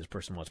revealed who this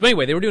person was. But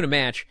anyway, they were doing a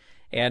match,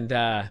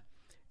 and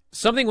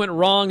something went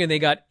wrong, and they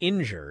got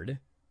injured.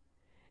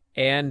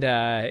 And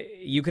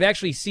you could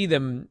actually see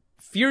them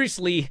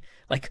furiously,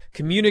 like,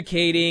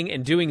 communicating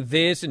and doing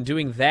this and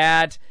doing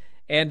that.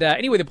 And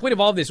anyway, the point of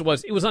all of this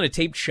was it was on a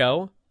taped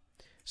show,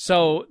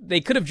 so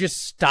they could have just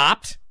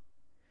stopped.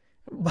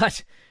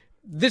 But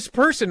this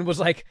person was,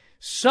 like,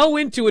 so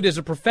into it as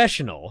a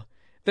professional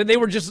that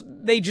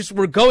they just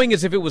were going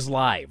as if it was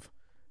live.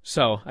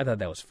 So I thought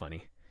that was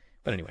funny.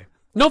 But anyway,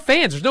 no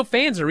fans. There's no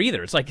fans there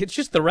either. It's like, it's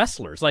just the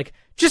wrestlers. Like,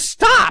 just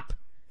stop.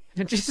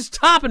 Just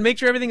stop and make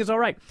sure everything is all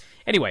right.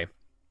 Anyway,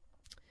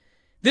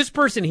 this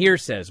person here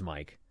says,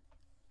 Mike,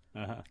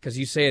 because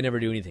you say I never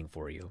do anything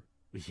for you.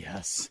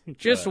 Yes.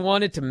 Just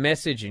wanted to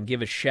message and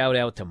give a shout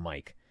out to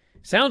Mike.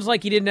 Sounds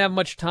like he didn't have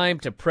much time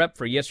to prep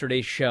for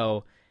yesterday's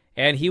show,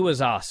 and he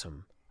was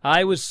awesome.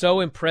 I was so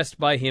impressed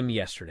by him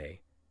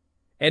yesterday.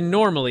 And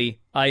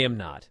normally, I am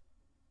not.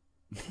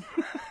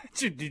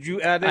 Did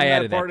you add in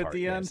that part at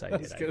the end? Yes, I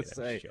was did. going to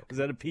say, is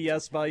that a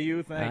PS by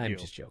you? Thank you. I'm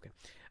just joking.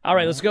 All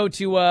right, let's go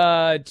to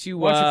Why don't you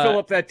fill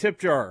up that tip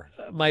jar?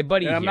 My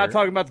buddy and I'm here. not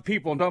talking about the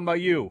people. I'm talking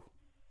about you.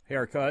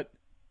 Haircut.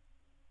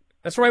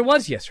 That's where I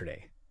was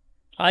yesterday.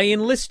 I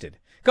enlisted.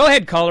 Go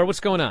ahead, caller. What's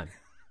going on?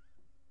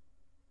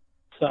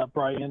 What's up,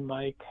 Bryan,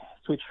 Mike,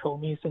 Switch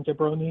homies, and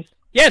jabronis?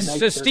 Yes,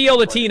 nice Steel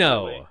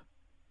Latino.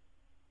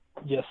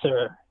 Yes,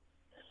 sir.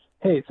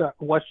 Hey, so I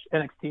watched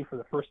NXT for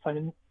the first time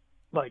in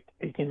like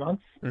 18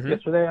 months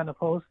yesterday on the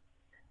post,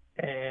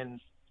 and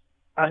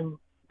I'm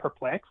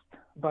perplexed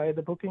by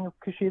the booking of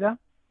Kushida.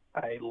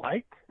 I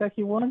like that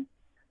he won,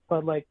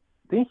 but like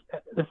the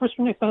first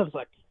thing I thought was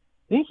like,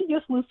 didn't he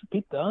just lose to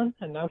Pete Dunne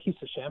and now he's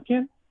the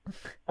champion?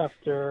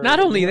 After not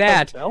only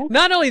that,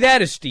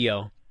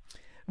 Estio,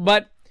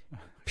 but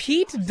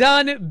Pete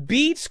Dunne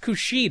beats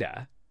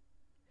Kushida.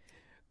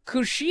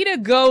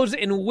 Kushida goes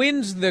and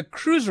wins the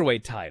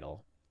Cruiserweight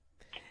title.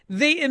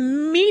 They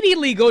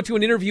immediately go to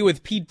an interview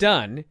with Pete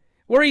Dunne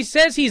where he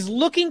says he's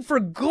looking for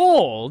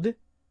gold,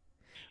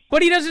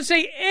 but he doesn't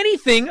say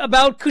anything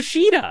about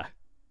Kushida.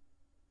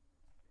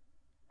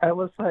 I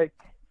was like,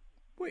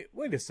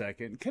 Wait a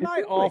second. Can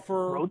I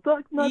offer? Road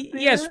Dogg not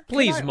there? Yes,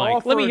 please,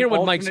 Mike. Let me hear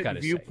what Mike's got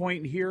to say.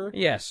 Viewpoint here.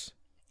 Yes.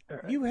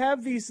 You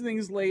have these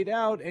things laid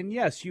out, and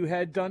yes, you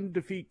had Dunne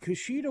defeat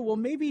Kushida. Well,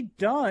 maybe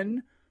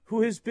Dunne,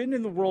 who has been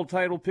in the world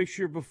title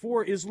picture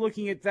before, is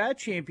looking at that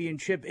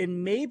championship,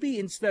 and maybe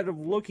instead of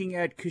looking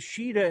at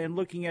Kushida and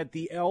looking at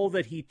the L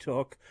that he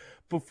took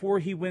before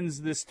he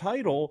wins this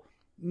title,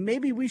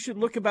 maybe we should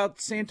look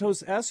about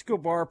Santos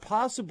Escobar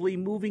possibly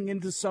moving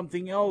into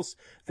something else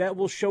that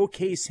will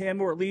showcase him,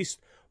 or at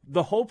least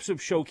the hopes of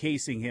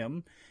showcasing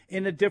him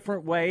in a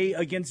different way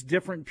against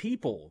different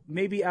people,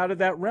 maybe out of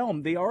that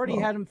realm. They already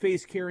had him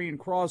face Karrion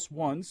Kross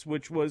once,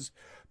 which was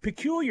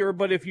peculiar,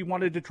 but if you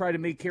wanted to try to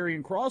make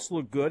Karrion Kross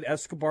look good,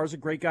 Escobar's a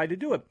great guy to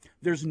do it.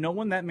 There's no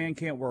one that man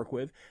can't work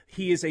with.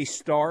 He is a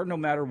star no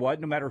matter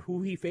what, no matter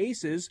who he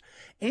faces,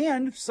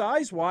 and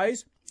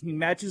size-wise, he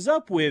matches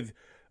up with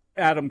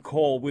Adam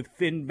Cole, with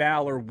Finn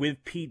Balor,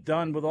 with Pete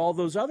Dunne, with all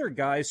those other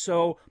guys.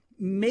 So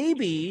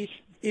maybe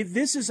if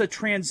this is a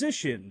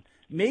transition,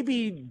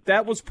 maybe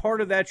that was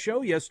part of that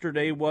show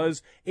yesterday,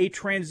 was a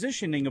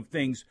transitioning of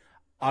things.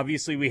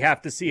 Obviously, we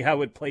have to see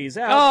how it plays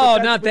out.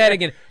 Oh, not that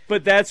again.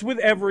 But that's with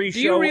every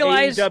Do show, you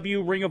realize,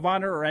 AEW, Ring of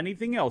Honor, or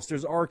anything else.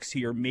 There's arcs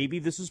here. Maybe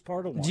this is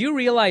part of one. Do you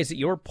realize that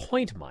your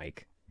point,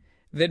 Mike,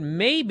 that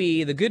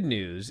maybe the good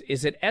news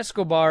is that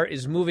Escobar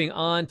is moving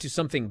on to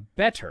something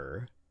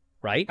better,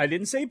 right? I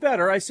didn't say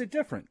better. I said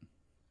different.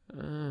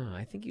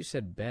 I think you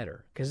said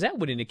better, because that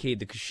would indicate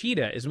that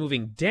Kushida is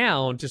moving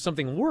down to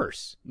something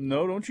worse.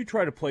 No, don't you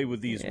try to play with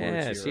these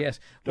words here. Yes.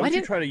 Don't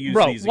you try to use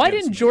these why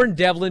against didn't me? Jordan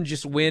Devlin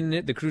just win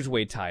the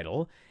Cruiserweight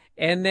title,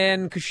 and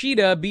then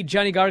Kushida beat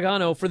Johnny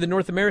Gargano for the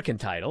North American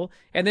title,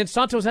 and then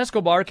Santos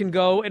Escobar can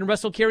go and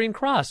wrestle Karrion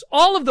Kross?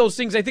 All of those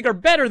things I think are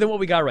better than what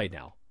we got right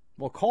now.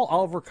 Well, call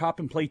Oliver Kopp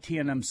and play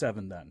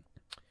TNM7 then.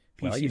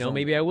 Well,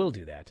 maybe I will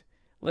do that.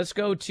 Let's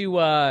go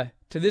to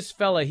this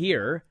fella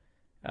here.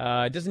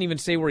 It doesn't even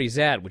say where he's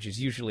at, which is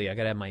usually I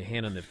got to have my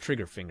hand on the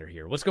trigger finger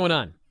here. What's going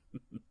on?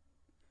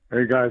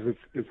 Hey, guys,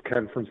 it's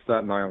Ken from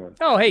Staten Island.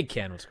 Oh, hey,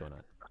 Ken, what's going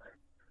on?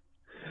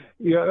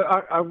 Yeah,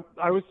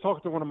 I was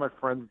talking to one of my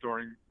friends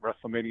during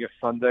WrestleMania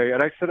Sunday,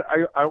 and I said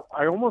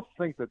I almost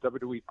think that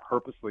WWE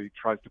purposely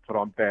tries to put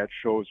on bad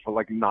shows for,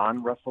 like,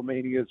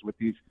 non-WrestleManias with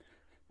these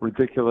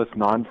ridiculous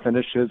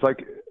non-finishes.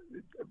 Like,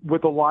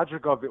 with the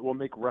logic of it will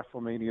make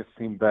WrestleMania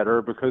seem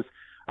better, because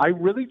I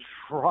really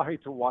try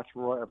to watch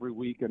Raw every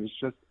week, and it's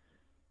just,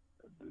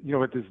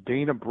 with this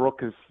Dana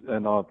Brooke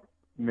and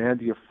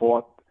Mandy have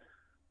fought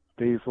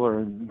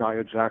Baszler and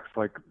Nia Jax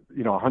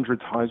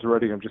 100 times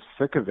already. I'm just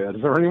sick of it.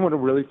 Is there anyone who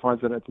really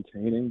finds it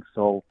entertaining?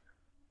 So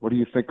what do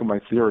you think of my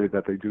theory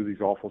that they do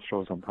these awful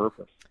shows on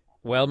purpose?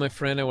 Well, my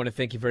friend, I want to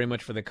thank you very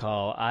much for the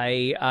call.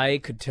 I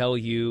could tell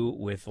you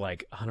with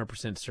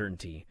 100%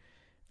 certainty,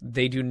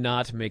 they do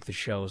not make the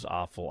shows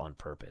awful on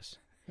purpose.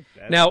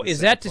 Now, is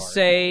that to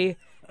say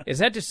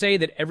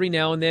that every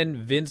now and then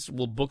Vince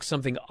will book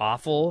something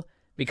awful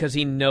because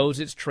he knows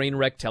it's train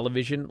wreck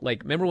television?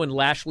 Like, remember when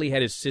Lashley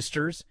had his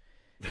sisters?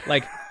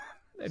 Like,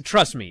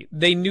 trust me,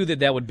 they knew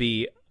that would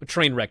be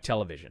train wreck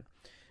television.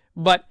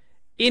 But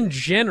in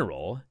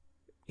general,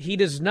 he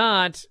does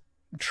not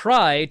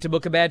try to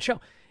book a bad show.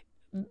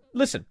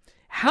 Listen,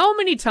 how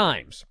many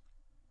times...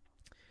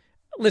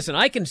 Listen,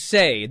 I can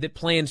say that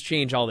plans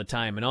change all the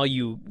time, and all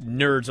you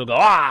nerds will go,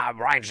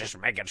 Bryan's just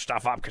making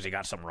stuff up because he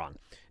got something wrong.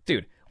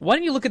 Dude, why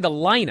don't you look at the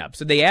lineups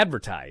that they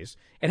advertise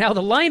and how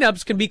the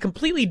lineups can be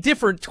completely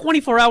different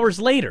 24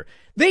 hours later?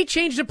 They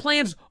change the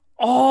plans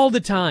all the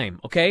time,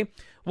 okay?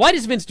 Why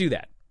does Vince do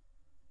that?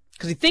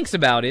 Because he thinks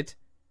about it,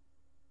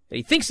 and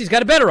he thinks he's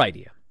got a better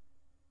idea.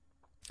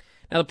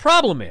 Now, the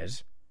problem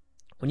is,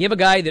 when you have a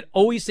guy that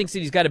always thinks that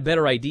he's got a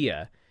better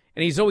idea,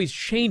 and he's always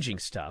changing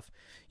stuff,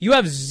 you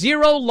have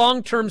zero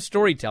long-term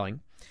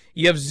storytelling,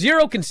 you have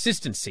zero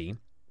consistency,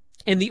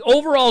 and the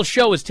overall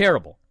show is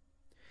terrible.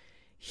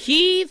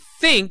 He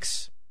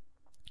thinks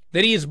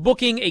that he is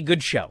booking a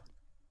good show.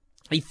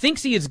 He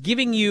thinks he is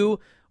giving you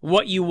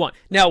what you want.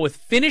 Now, with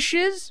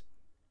finishes,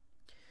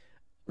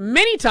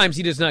 many times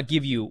he does not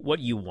give you what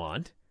you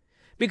want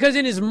because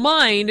in his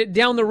mind,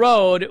 down the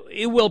road,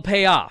 it will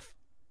pay off.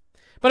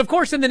 But of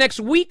course, then the next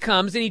week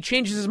comes and he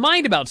changes his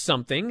mind about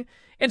something.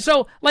 And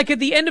so, like at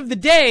the end of the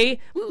day,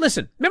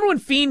 listen, remember when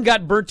Fiend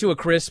got burnt to a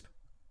crisp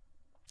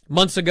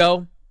months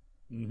ago?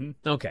 Mm-hmm.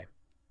 Okay.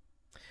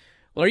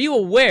 Well, are you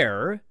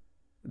aware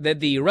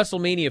that the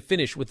WrestleMania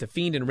finish with The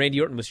Fiend and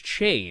Randy Orton was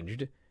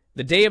changed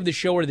the day of the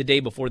show or the day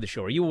before the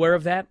show? Are you aware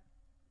of that?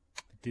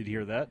 Did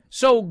hear that.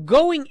 So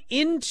going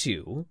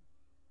into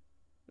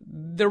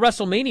the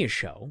WrestleMania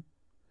show,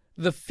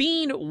 The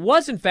Fiend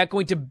was in fact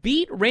going to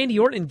beat Randy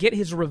Orton and get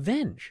his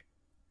revenge.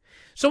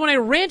 So when I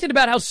ranted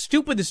about how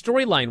stupid the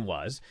storyline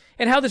was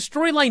and how the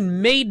storyline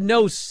made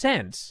no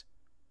sense,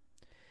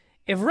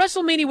 if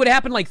WrestleMania would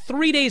happen like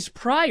 3 days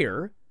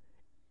prior,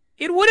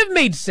 it would have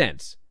made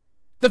sense.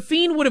 The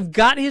Fiend would have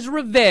got his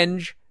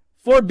revenge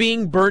for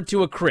being burnt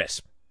to a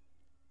crisp.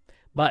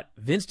 But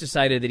Vince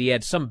decided that he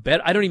had some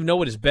better, I don't even know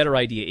what his better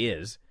idea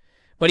is,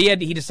 but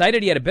he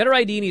decided he had a better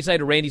idea and he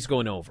decided Randy's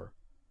going over.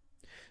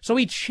 So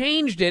he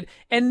changed it,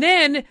 and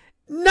then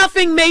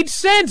nothing made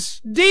sense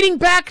dating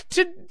back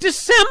to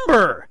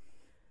December.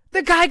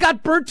 The guy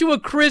got burnt to a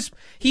crisp.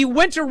 He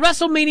went to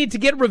WrestleMania to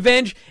get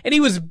revenge, and he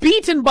was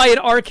beaten by an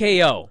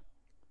RKO.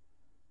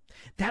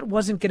 That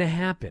wasn't going to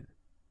happen.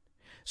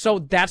 So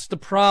that's the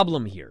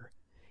problem here.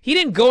 He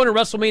didn't go into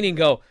WrestleMania and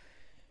go,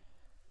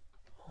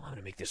 I'm going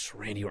to make this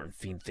Randy Orton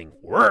Fiend thing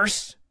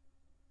worse.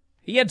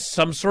 He had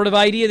some sort of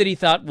idea that he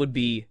thought would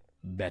be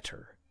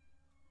better.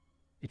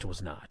 It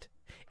was not.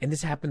 And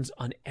this happens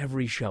on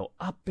every show,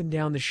 up and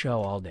down the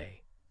show all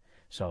day.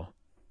 So,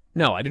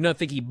 no, I do not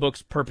think he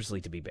books purposely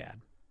to be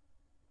bad.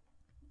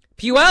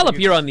 Puyallup,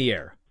 you're on the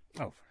air.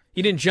 Oh.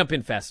 You didn't jump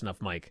in fast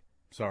enough, Mike.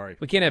 Sorry.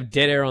 We can't have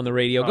dead air on the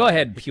radio. Go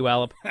ahead,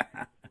 Puyallup.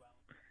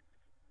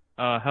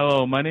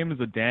 Hello, my name is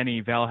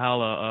Danny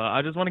Valhalla.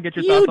 I just want to get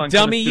your thoughts on... You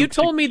dummy, you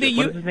told me that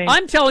you...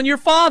 I'm telling your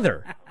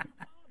father.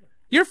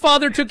 Your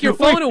father took your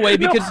phone away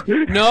because...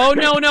 No,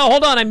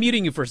 hold on, I'm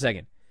muting you for a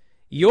second.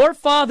 Your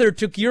father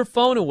took your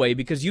phone away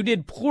because you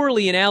did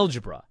poorly in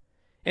algebra.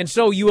 And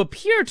so you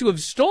appear to have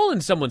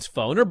stolen someone's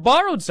phone or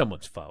borrowed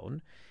someone's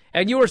phone,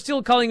 and you are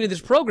still calling into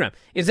this program.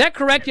 Is that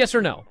correct, yes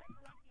or no?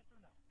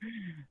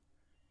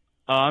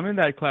 I'm in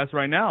that class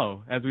right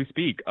now as we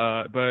speak.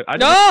 But I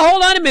No,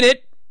 hold on a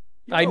minute.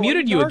 I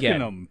muted you marking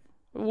again. him.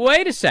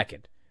 Wait a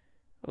second.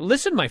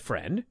 Listen, my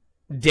friend,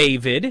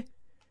 David.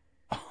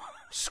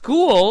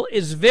 School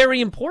is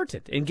very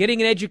important, and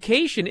getting an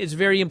education is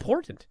very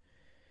important.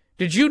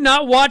 Did you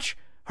not watch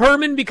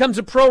Herman becomes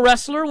a pro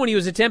wrestler when he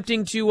was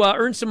attempting to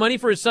earn some money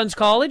for his son's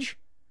college?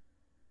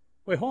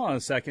 Wait, hold on a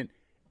second.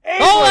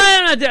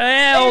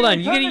 Hold on.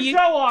 You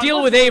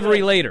deal with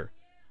Avery later.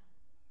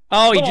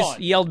 Oh, he just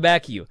yelled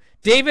back at you.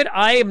 David,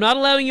 I am not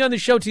allowing you on the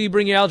show till you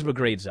bring your algebra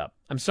grades up.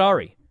 I'm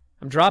sorry.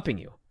 I'm dropping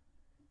you.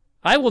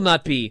 I'm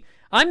not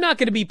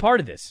going to be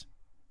part of this.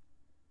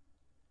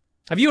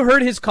 Have you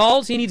heard his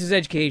calls? He needs his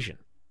education.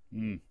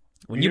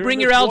 When you bring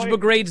your algebra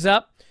grades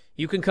up,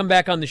 you can come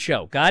back on the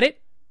show. Got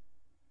it?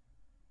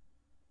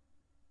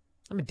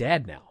 I'm a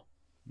dad now.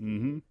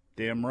 Mm-hmm.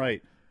 Damn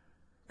right.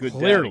 Good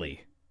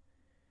Clearly.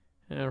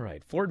 Daddy. All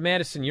right. Fort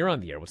Madison, you're on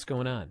the air. What's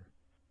going on?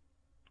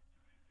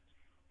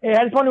 Hey,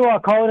 I just want to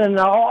call in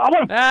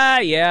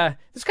and yeah.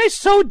 This guy's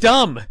so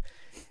dumb.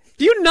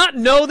 Do you not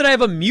know that I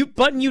have a mute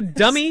button, you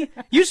dummy?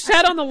 You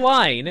sat on the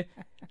line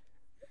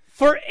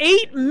for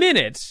 8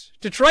 minutes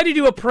to try to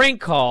do a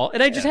prank call,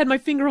 and I just had my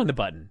finger on the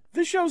button.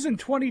 This show's in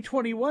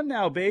 2021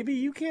 now, baby.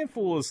 You can't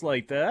fool us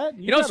like that.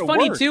 You know what's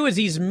funny, too, is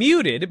he's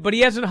muted, but he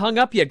hasn't hung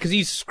up yet because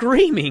he's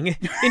screaming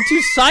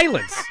into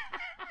silence.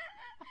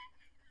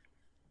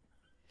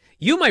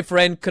 You, my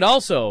friend, could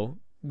also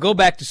go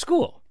back to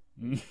school.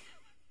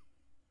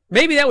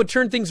 Maybe that would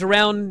turn things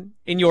around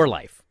in your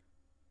life.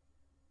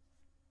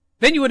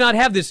 Then you would not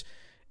have this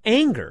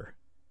anger.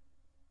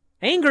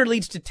 Anger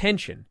leads to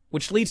tension,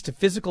 which leads to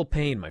physical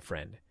pain, my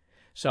friend.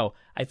 So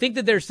I think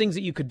that there's things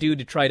that you could do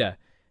to try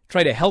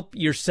to help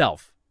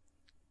yourself.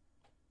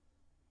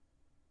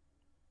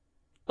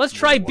 Let's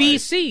try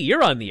BC.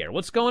 You're on the air.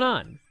 What's going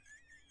on?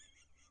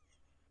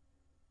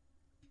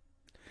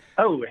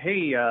 Oh,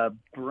 hey,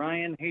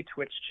 Brian. Hey,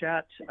 Twitch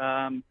chat.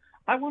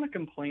 I want to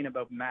complain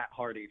about Matt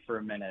Hardy for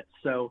a minute.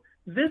 So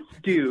this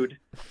dude,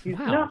 he's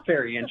not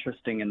very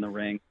interesting in the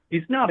ring.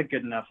 He's not a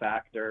good enough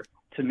actor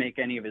to make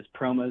any of his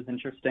promos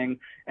interesting.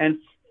 And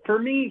for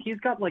me, he's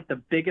got like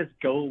the biggest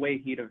go-away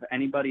heat of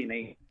anybody in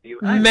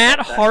AEW. Matt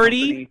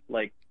Hardy?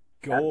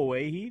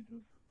 Go-away heat?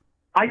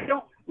 I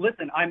don't...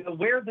 Listen, I'm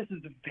aware this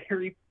is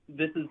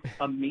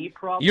a me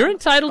problem. You're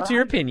entitled to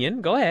your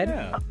opinion. Go ahead.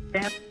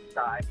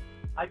 Yeah.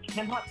 I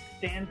cannot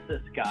stand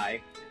this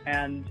guy.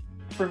 And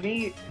for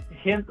me,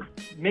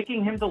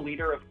 making him the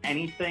leader of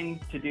anything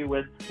to do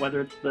with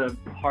whether it's the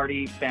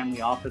Hardy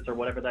family office or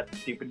whatever that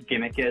stupid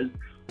gimmick is.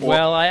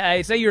 Well,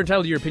 I say you're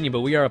entitled to your opinion,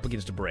 but we are up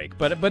against a break.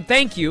 But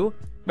thank you.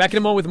 Back in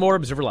a moment with more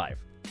Observer Live.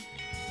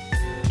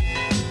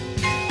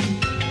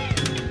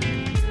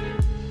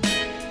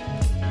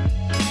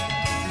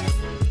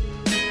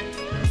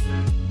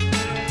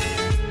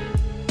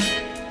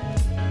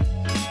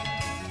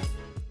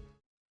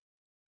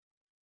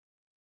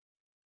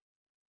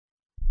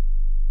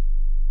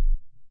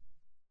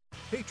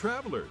 Hey,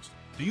 travelers,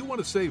 do you want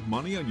to save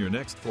money on your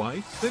next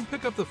flight? Then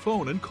pick up the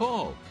phone and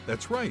call.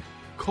 That's right,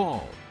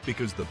 call,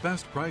 because the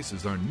best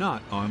prices are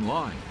not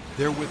online.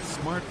 They're with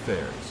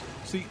SmartFares.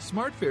 See,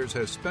 SmartFares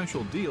has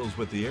special deals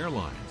with the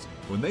airlines.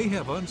 When they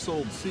have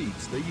unsold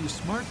seats, they use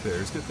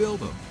SmartFares to fill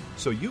them.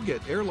 So you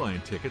get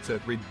airline tickets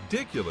at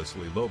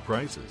ridiculously low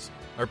prices.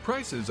 Our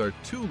prices are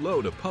too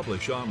low to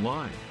publish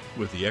online.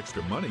 With the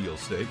extra money you'll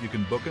save, you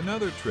can book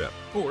another trip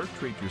or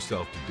treat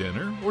yourself to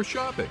dinner or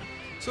shopping.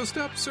 So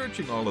stop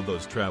searching all of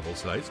those travel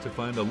sites to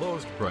find the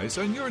lowest price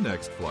on your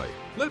next flight.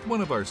 Let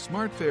one of our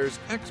SmartFares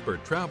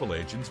expert travel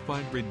agents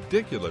find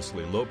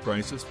ridiculously low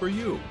prices for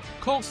you.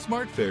 Call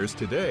SmartFares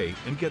today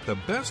and get the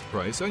best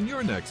price on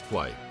your next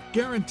flight.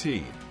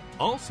 Guaranteed.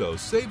 Also,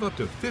 save up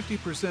to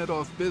 50%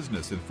 off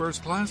business and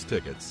first class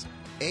tickets.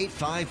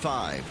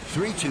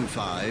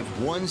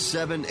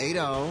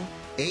 855-325-1780.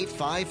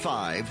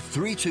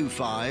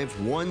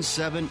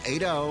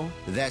 855-325-1780.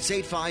 That's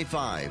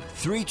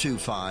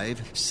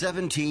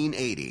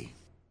 855-325-1780.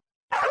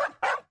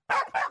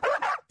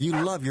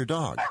 You love your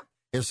dog.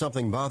 Is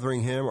something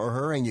bothering him or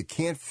her and you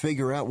can't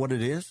figure out what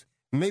it is?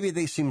 Maybe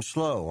they seem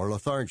slow or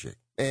lethargic,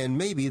 and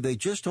maybe they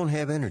just don't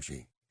have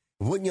energy.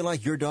 Wouldn't you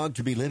like your dog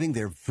to be living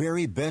their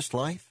very best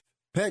life?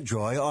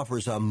 PetJoy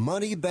offers a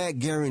money-back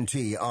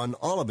guarantee on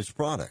all of its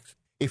products.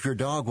 If your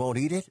dog won't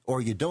eat it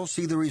or you don't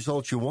see the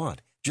results you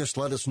want, just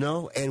let us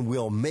know and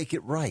we'll make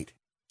it right.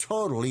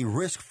 Totally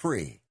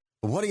risk-free.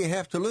 What do you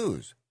have to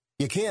lose?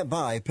 You can't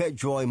buy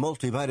PetJoy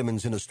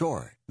multivitamins in a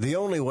store. The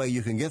only way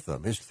you can get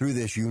them is through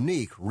this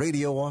unique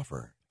radio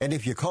offer. And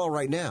if you call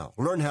right now,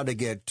 learn how to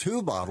get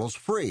 2 bottles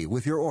free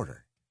with your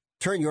order.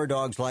 Turn your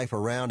dog's life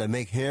around and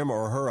make him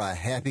or her a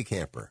happy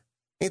camper.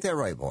 Ain't that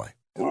right, boy?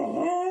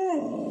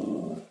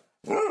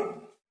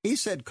 He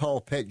said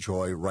call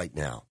PetJoy right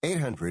now.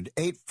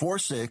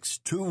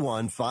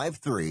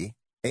 800-846-2153.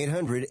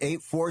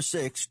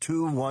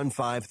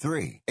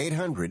 800-846-2153.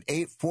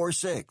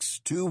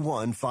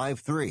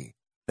 800-846-2153.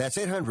 That's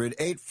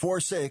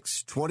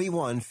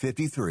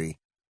 800-846-2153.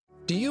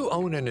 Do you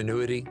own an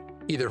annuity,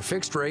 either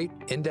fixed rate,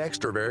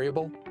 indexed, or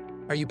variable?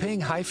 Are you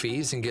paying high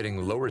fees and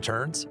getting low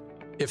returns?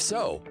 If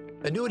so,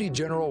 Annuity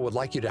General would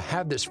like you to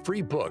have this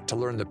free book to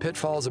learn the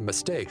pitfalls and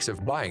mistakes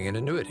of buying an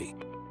annuity.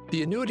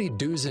 The Annuity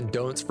Do's and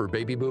Don'ts for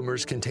Baby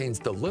Boomers contains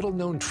the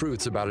little-known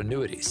truths about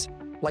annuities,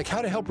 like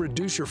how to help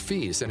reduce your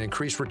fees and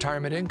increase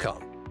retirement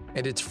income.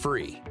 And it's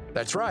free.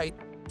 That's right,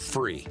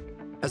 free.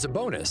 As a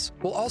bonus,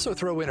 we'll also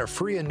throw in a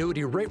free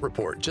annuity rate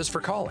report just for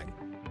calling.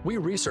 We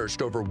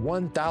researched over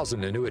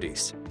 1,000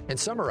 annuities and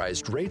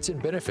summarized rates and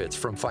benefits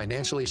from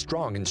financially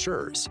strong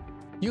insurers.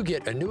 You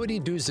get Annuity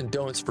Do's and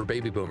Don'ts for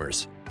Baby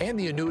Boomers and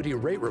the Annuity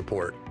Rate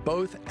Report,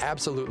 both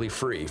absolutely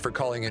free for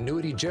calling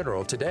Annuity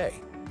General today.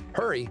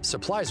 Hurry,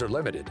 supplies are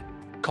limited.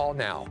 Call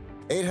now.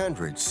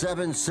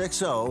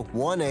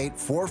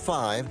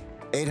 800-760-1845.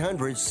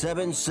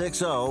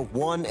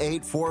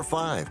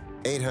 800-760-1845.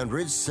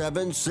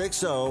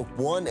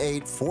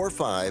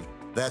 800-760-1845.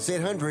 That's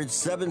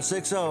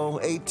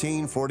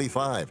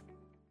 800-760-1845.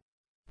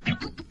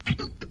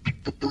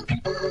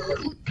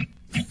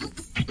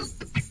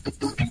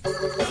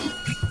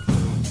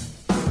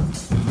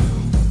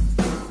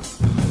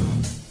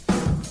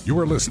 You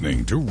are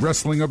listening to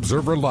Wrestling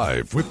Observer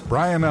Live with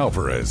Bryan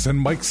Alvarez and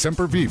Mike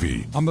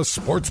Sempervive on the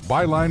Sports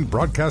Byline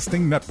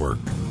Broadcasting Network.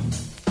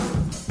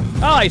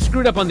 Oh, I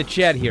screwed up on the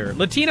chat here.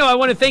 Latino, I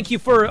want to thank you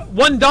for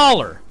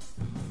 $1.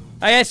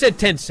 I said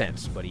 10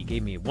 cents, but he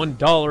gave me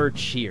 $1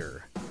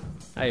 cheer.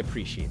 I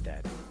appreciate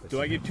that.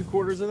 Do I get 2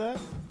 quarters of that?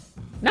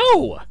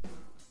 No!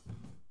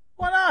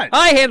 Why not?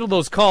 I handle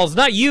those calls,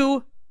 not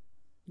you.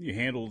 You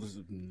handle this.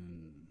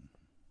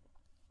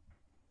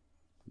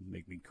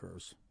 Make me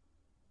curse.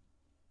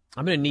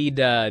 I'm gonna need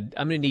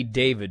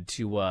David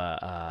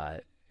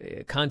to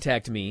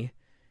contact me,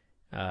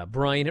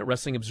 Bryan at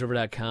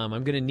WrestlingObserver.com.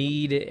 I'm gonna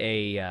need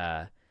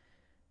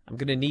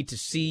to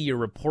see your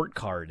report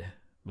card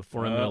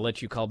before I'm gonna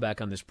let you call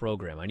back on this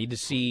program. I need to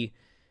see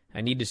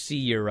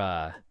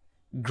your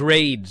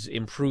grades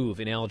improve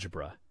in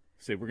algebra.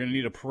 Say we're gonna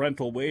need a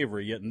parental waiver.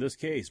 Yet in this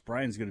case,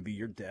 Bryan's gonna be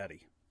your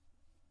daddy.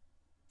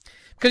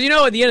 Because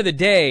at the end of the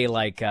day,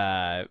 like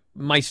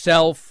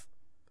myself,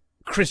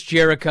 Chris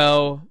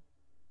Jericho.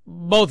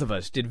 Both of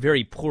us did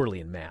very poorly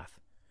in math.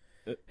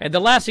 And the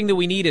last thing that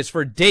we need is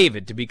for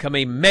David to become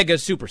a mega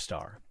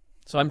superstar.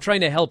 So I'm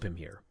trying to help him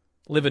here.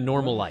 Live a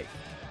normal life.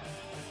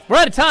 We're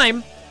out of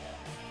time.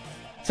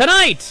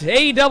 Tonight,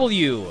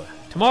 AEW.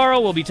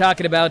 Tomorrow we'll be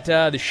talking about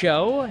the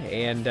show.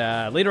 And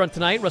later on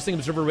tonight, Wrestling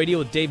Observer Radio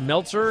with Dave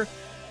Meltzer.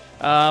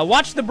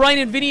 Watched the Bryan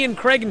and Vinny and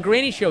Craig and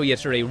Granny show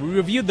yesterday. We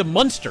reviewed the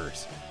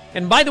Munsters.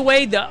 And by the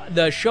way,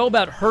 the show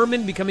about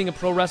Herman becoming a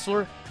pro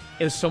wrestler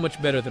is so much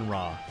better than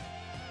Raw.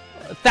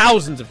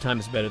 Thousands of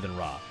times better than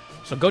Raw.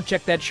 So go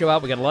check that show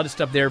out. We got a lot of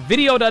stuff there.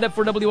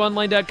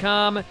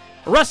 Video.f4wonline.com,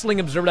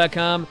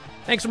 WrestlingObserver.com.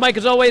 Thanks for Mike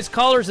as always,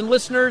 callers and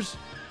listeners.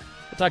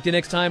 We'll talk to you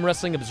next time,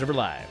 Wrestling Observer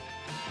Live.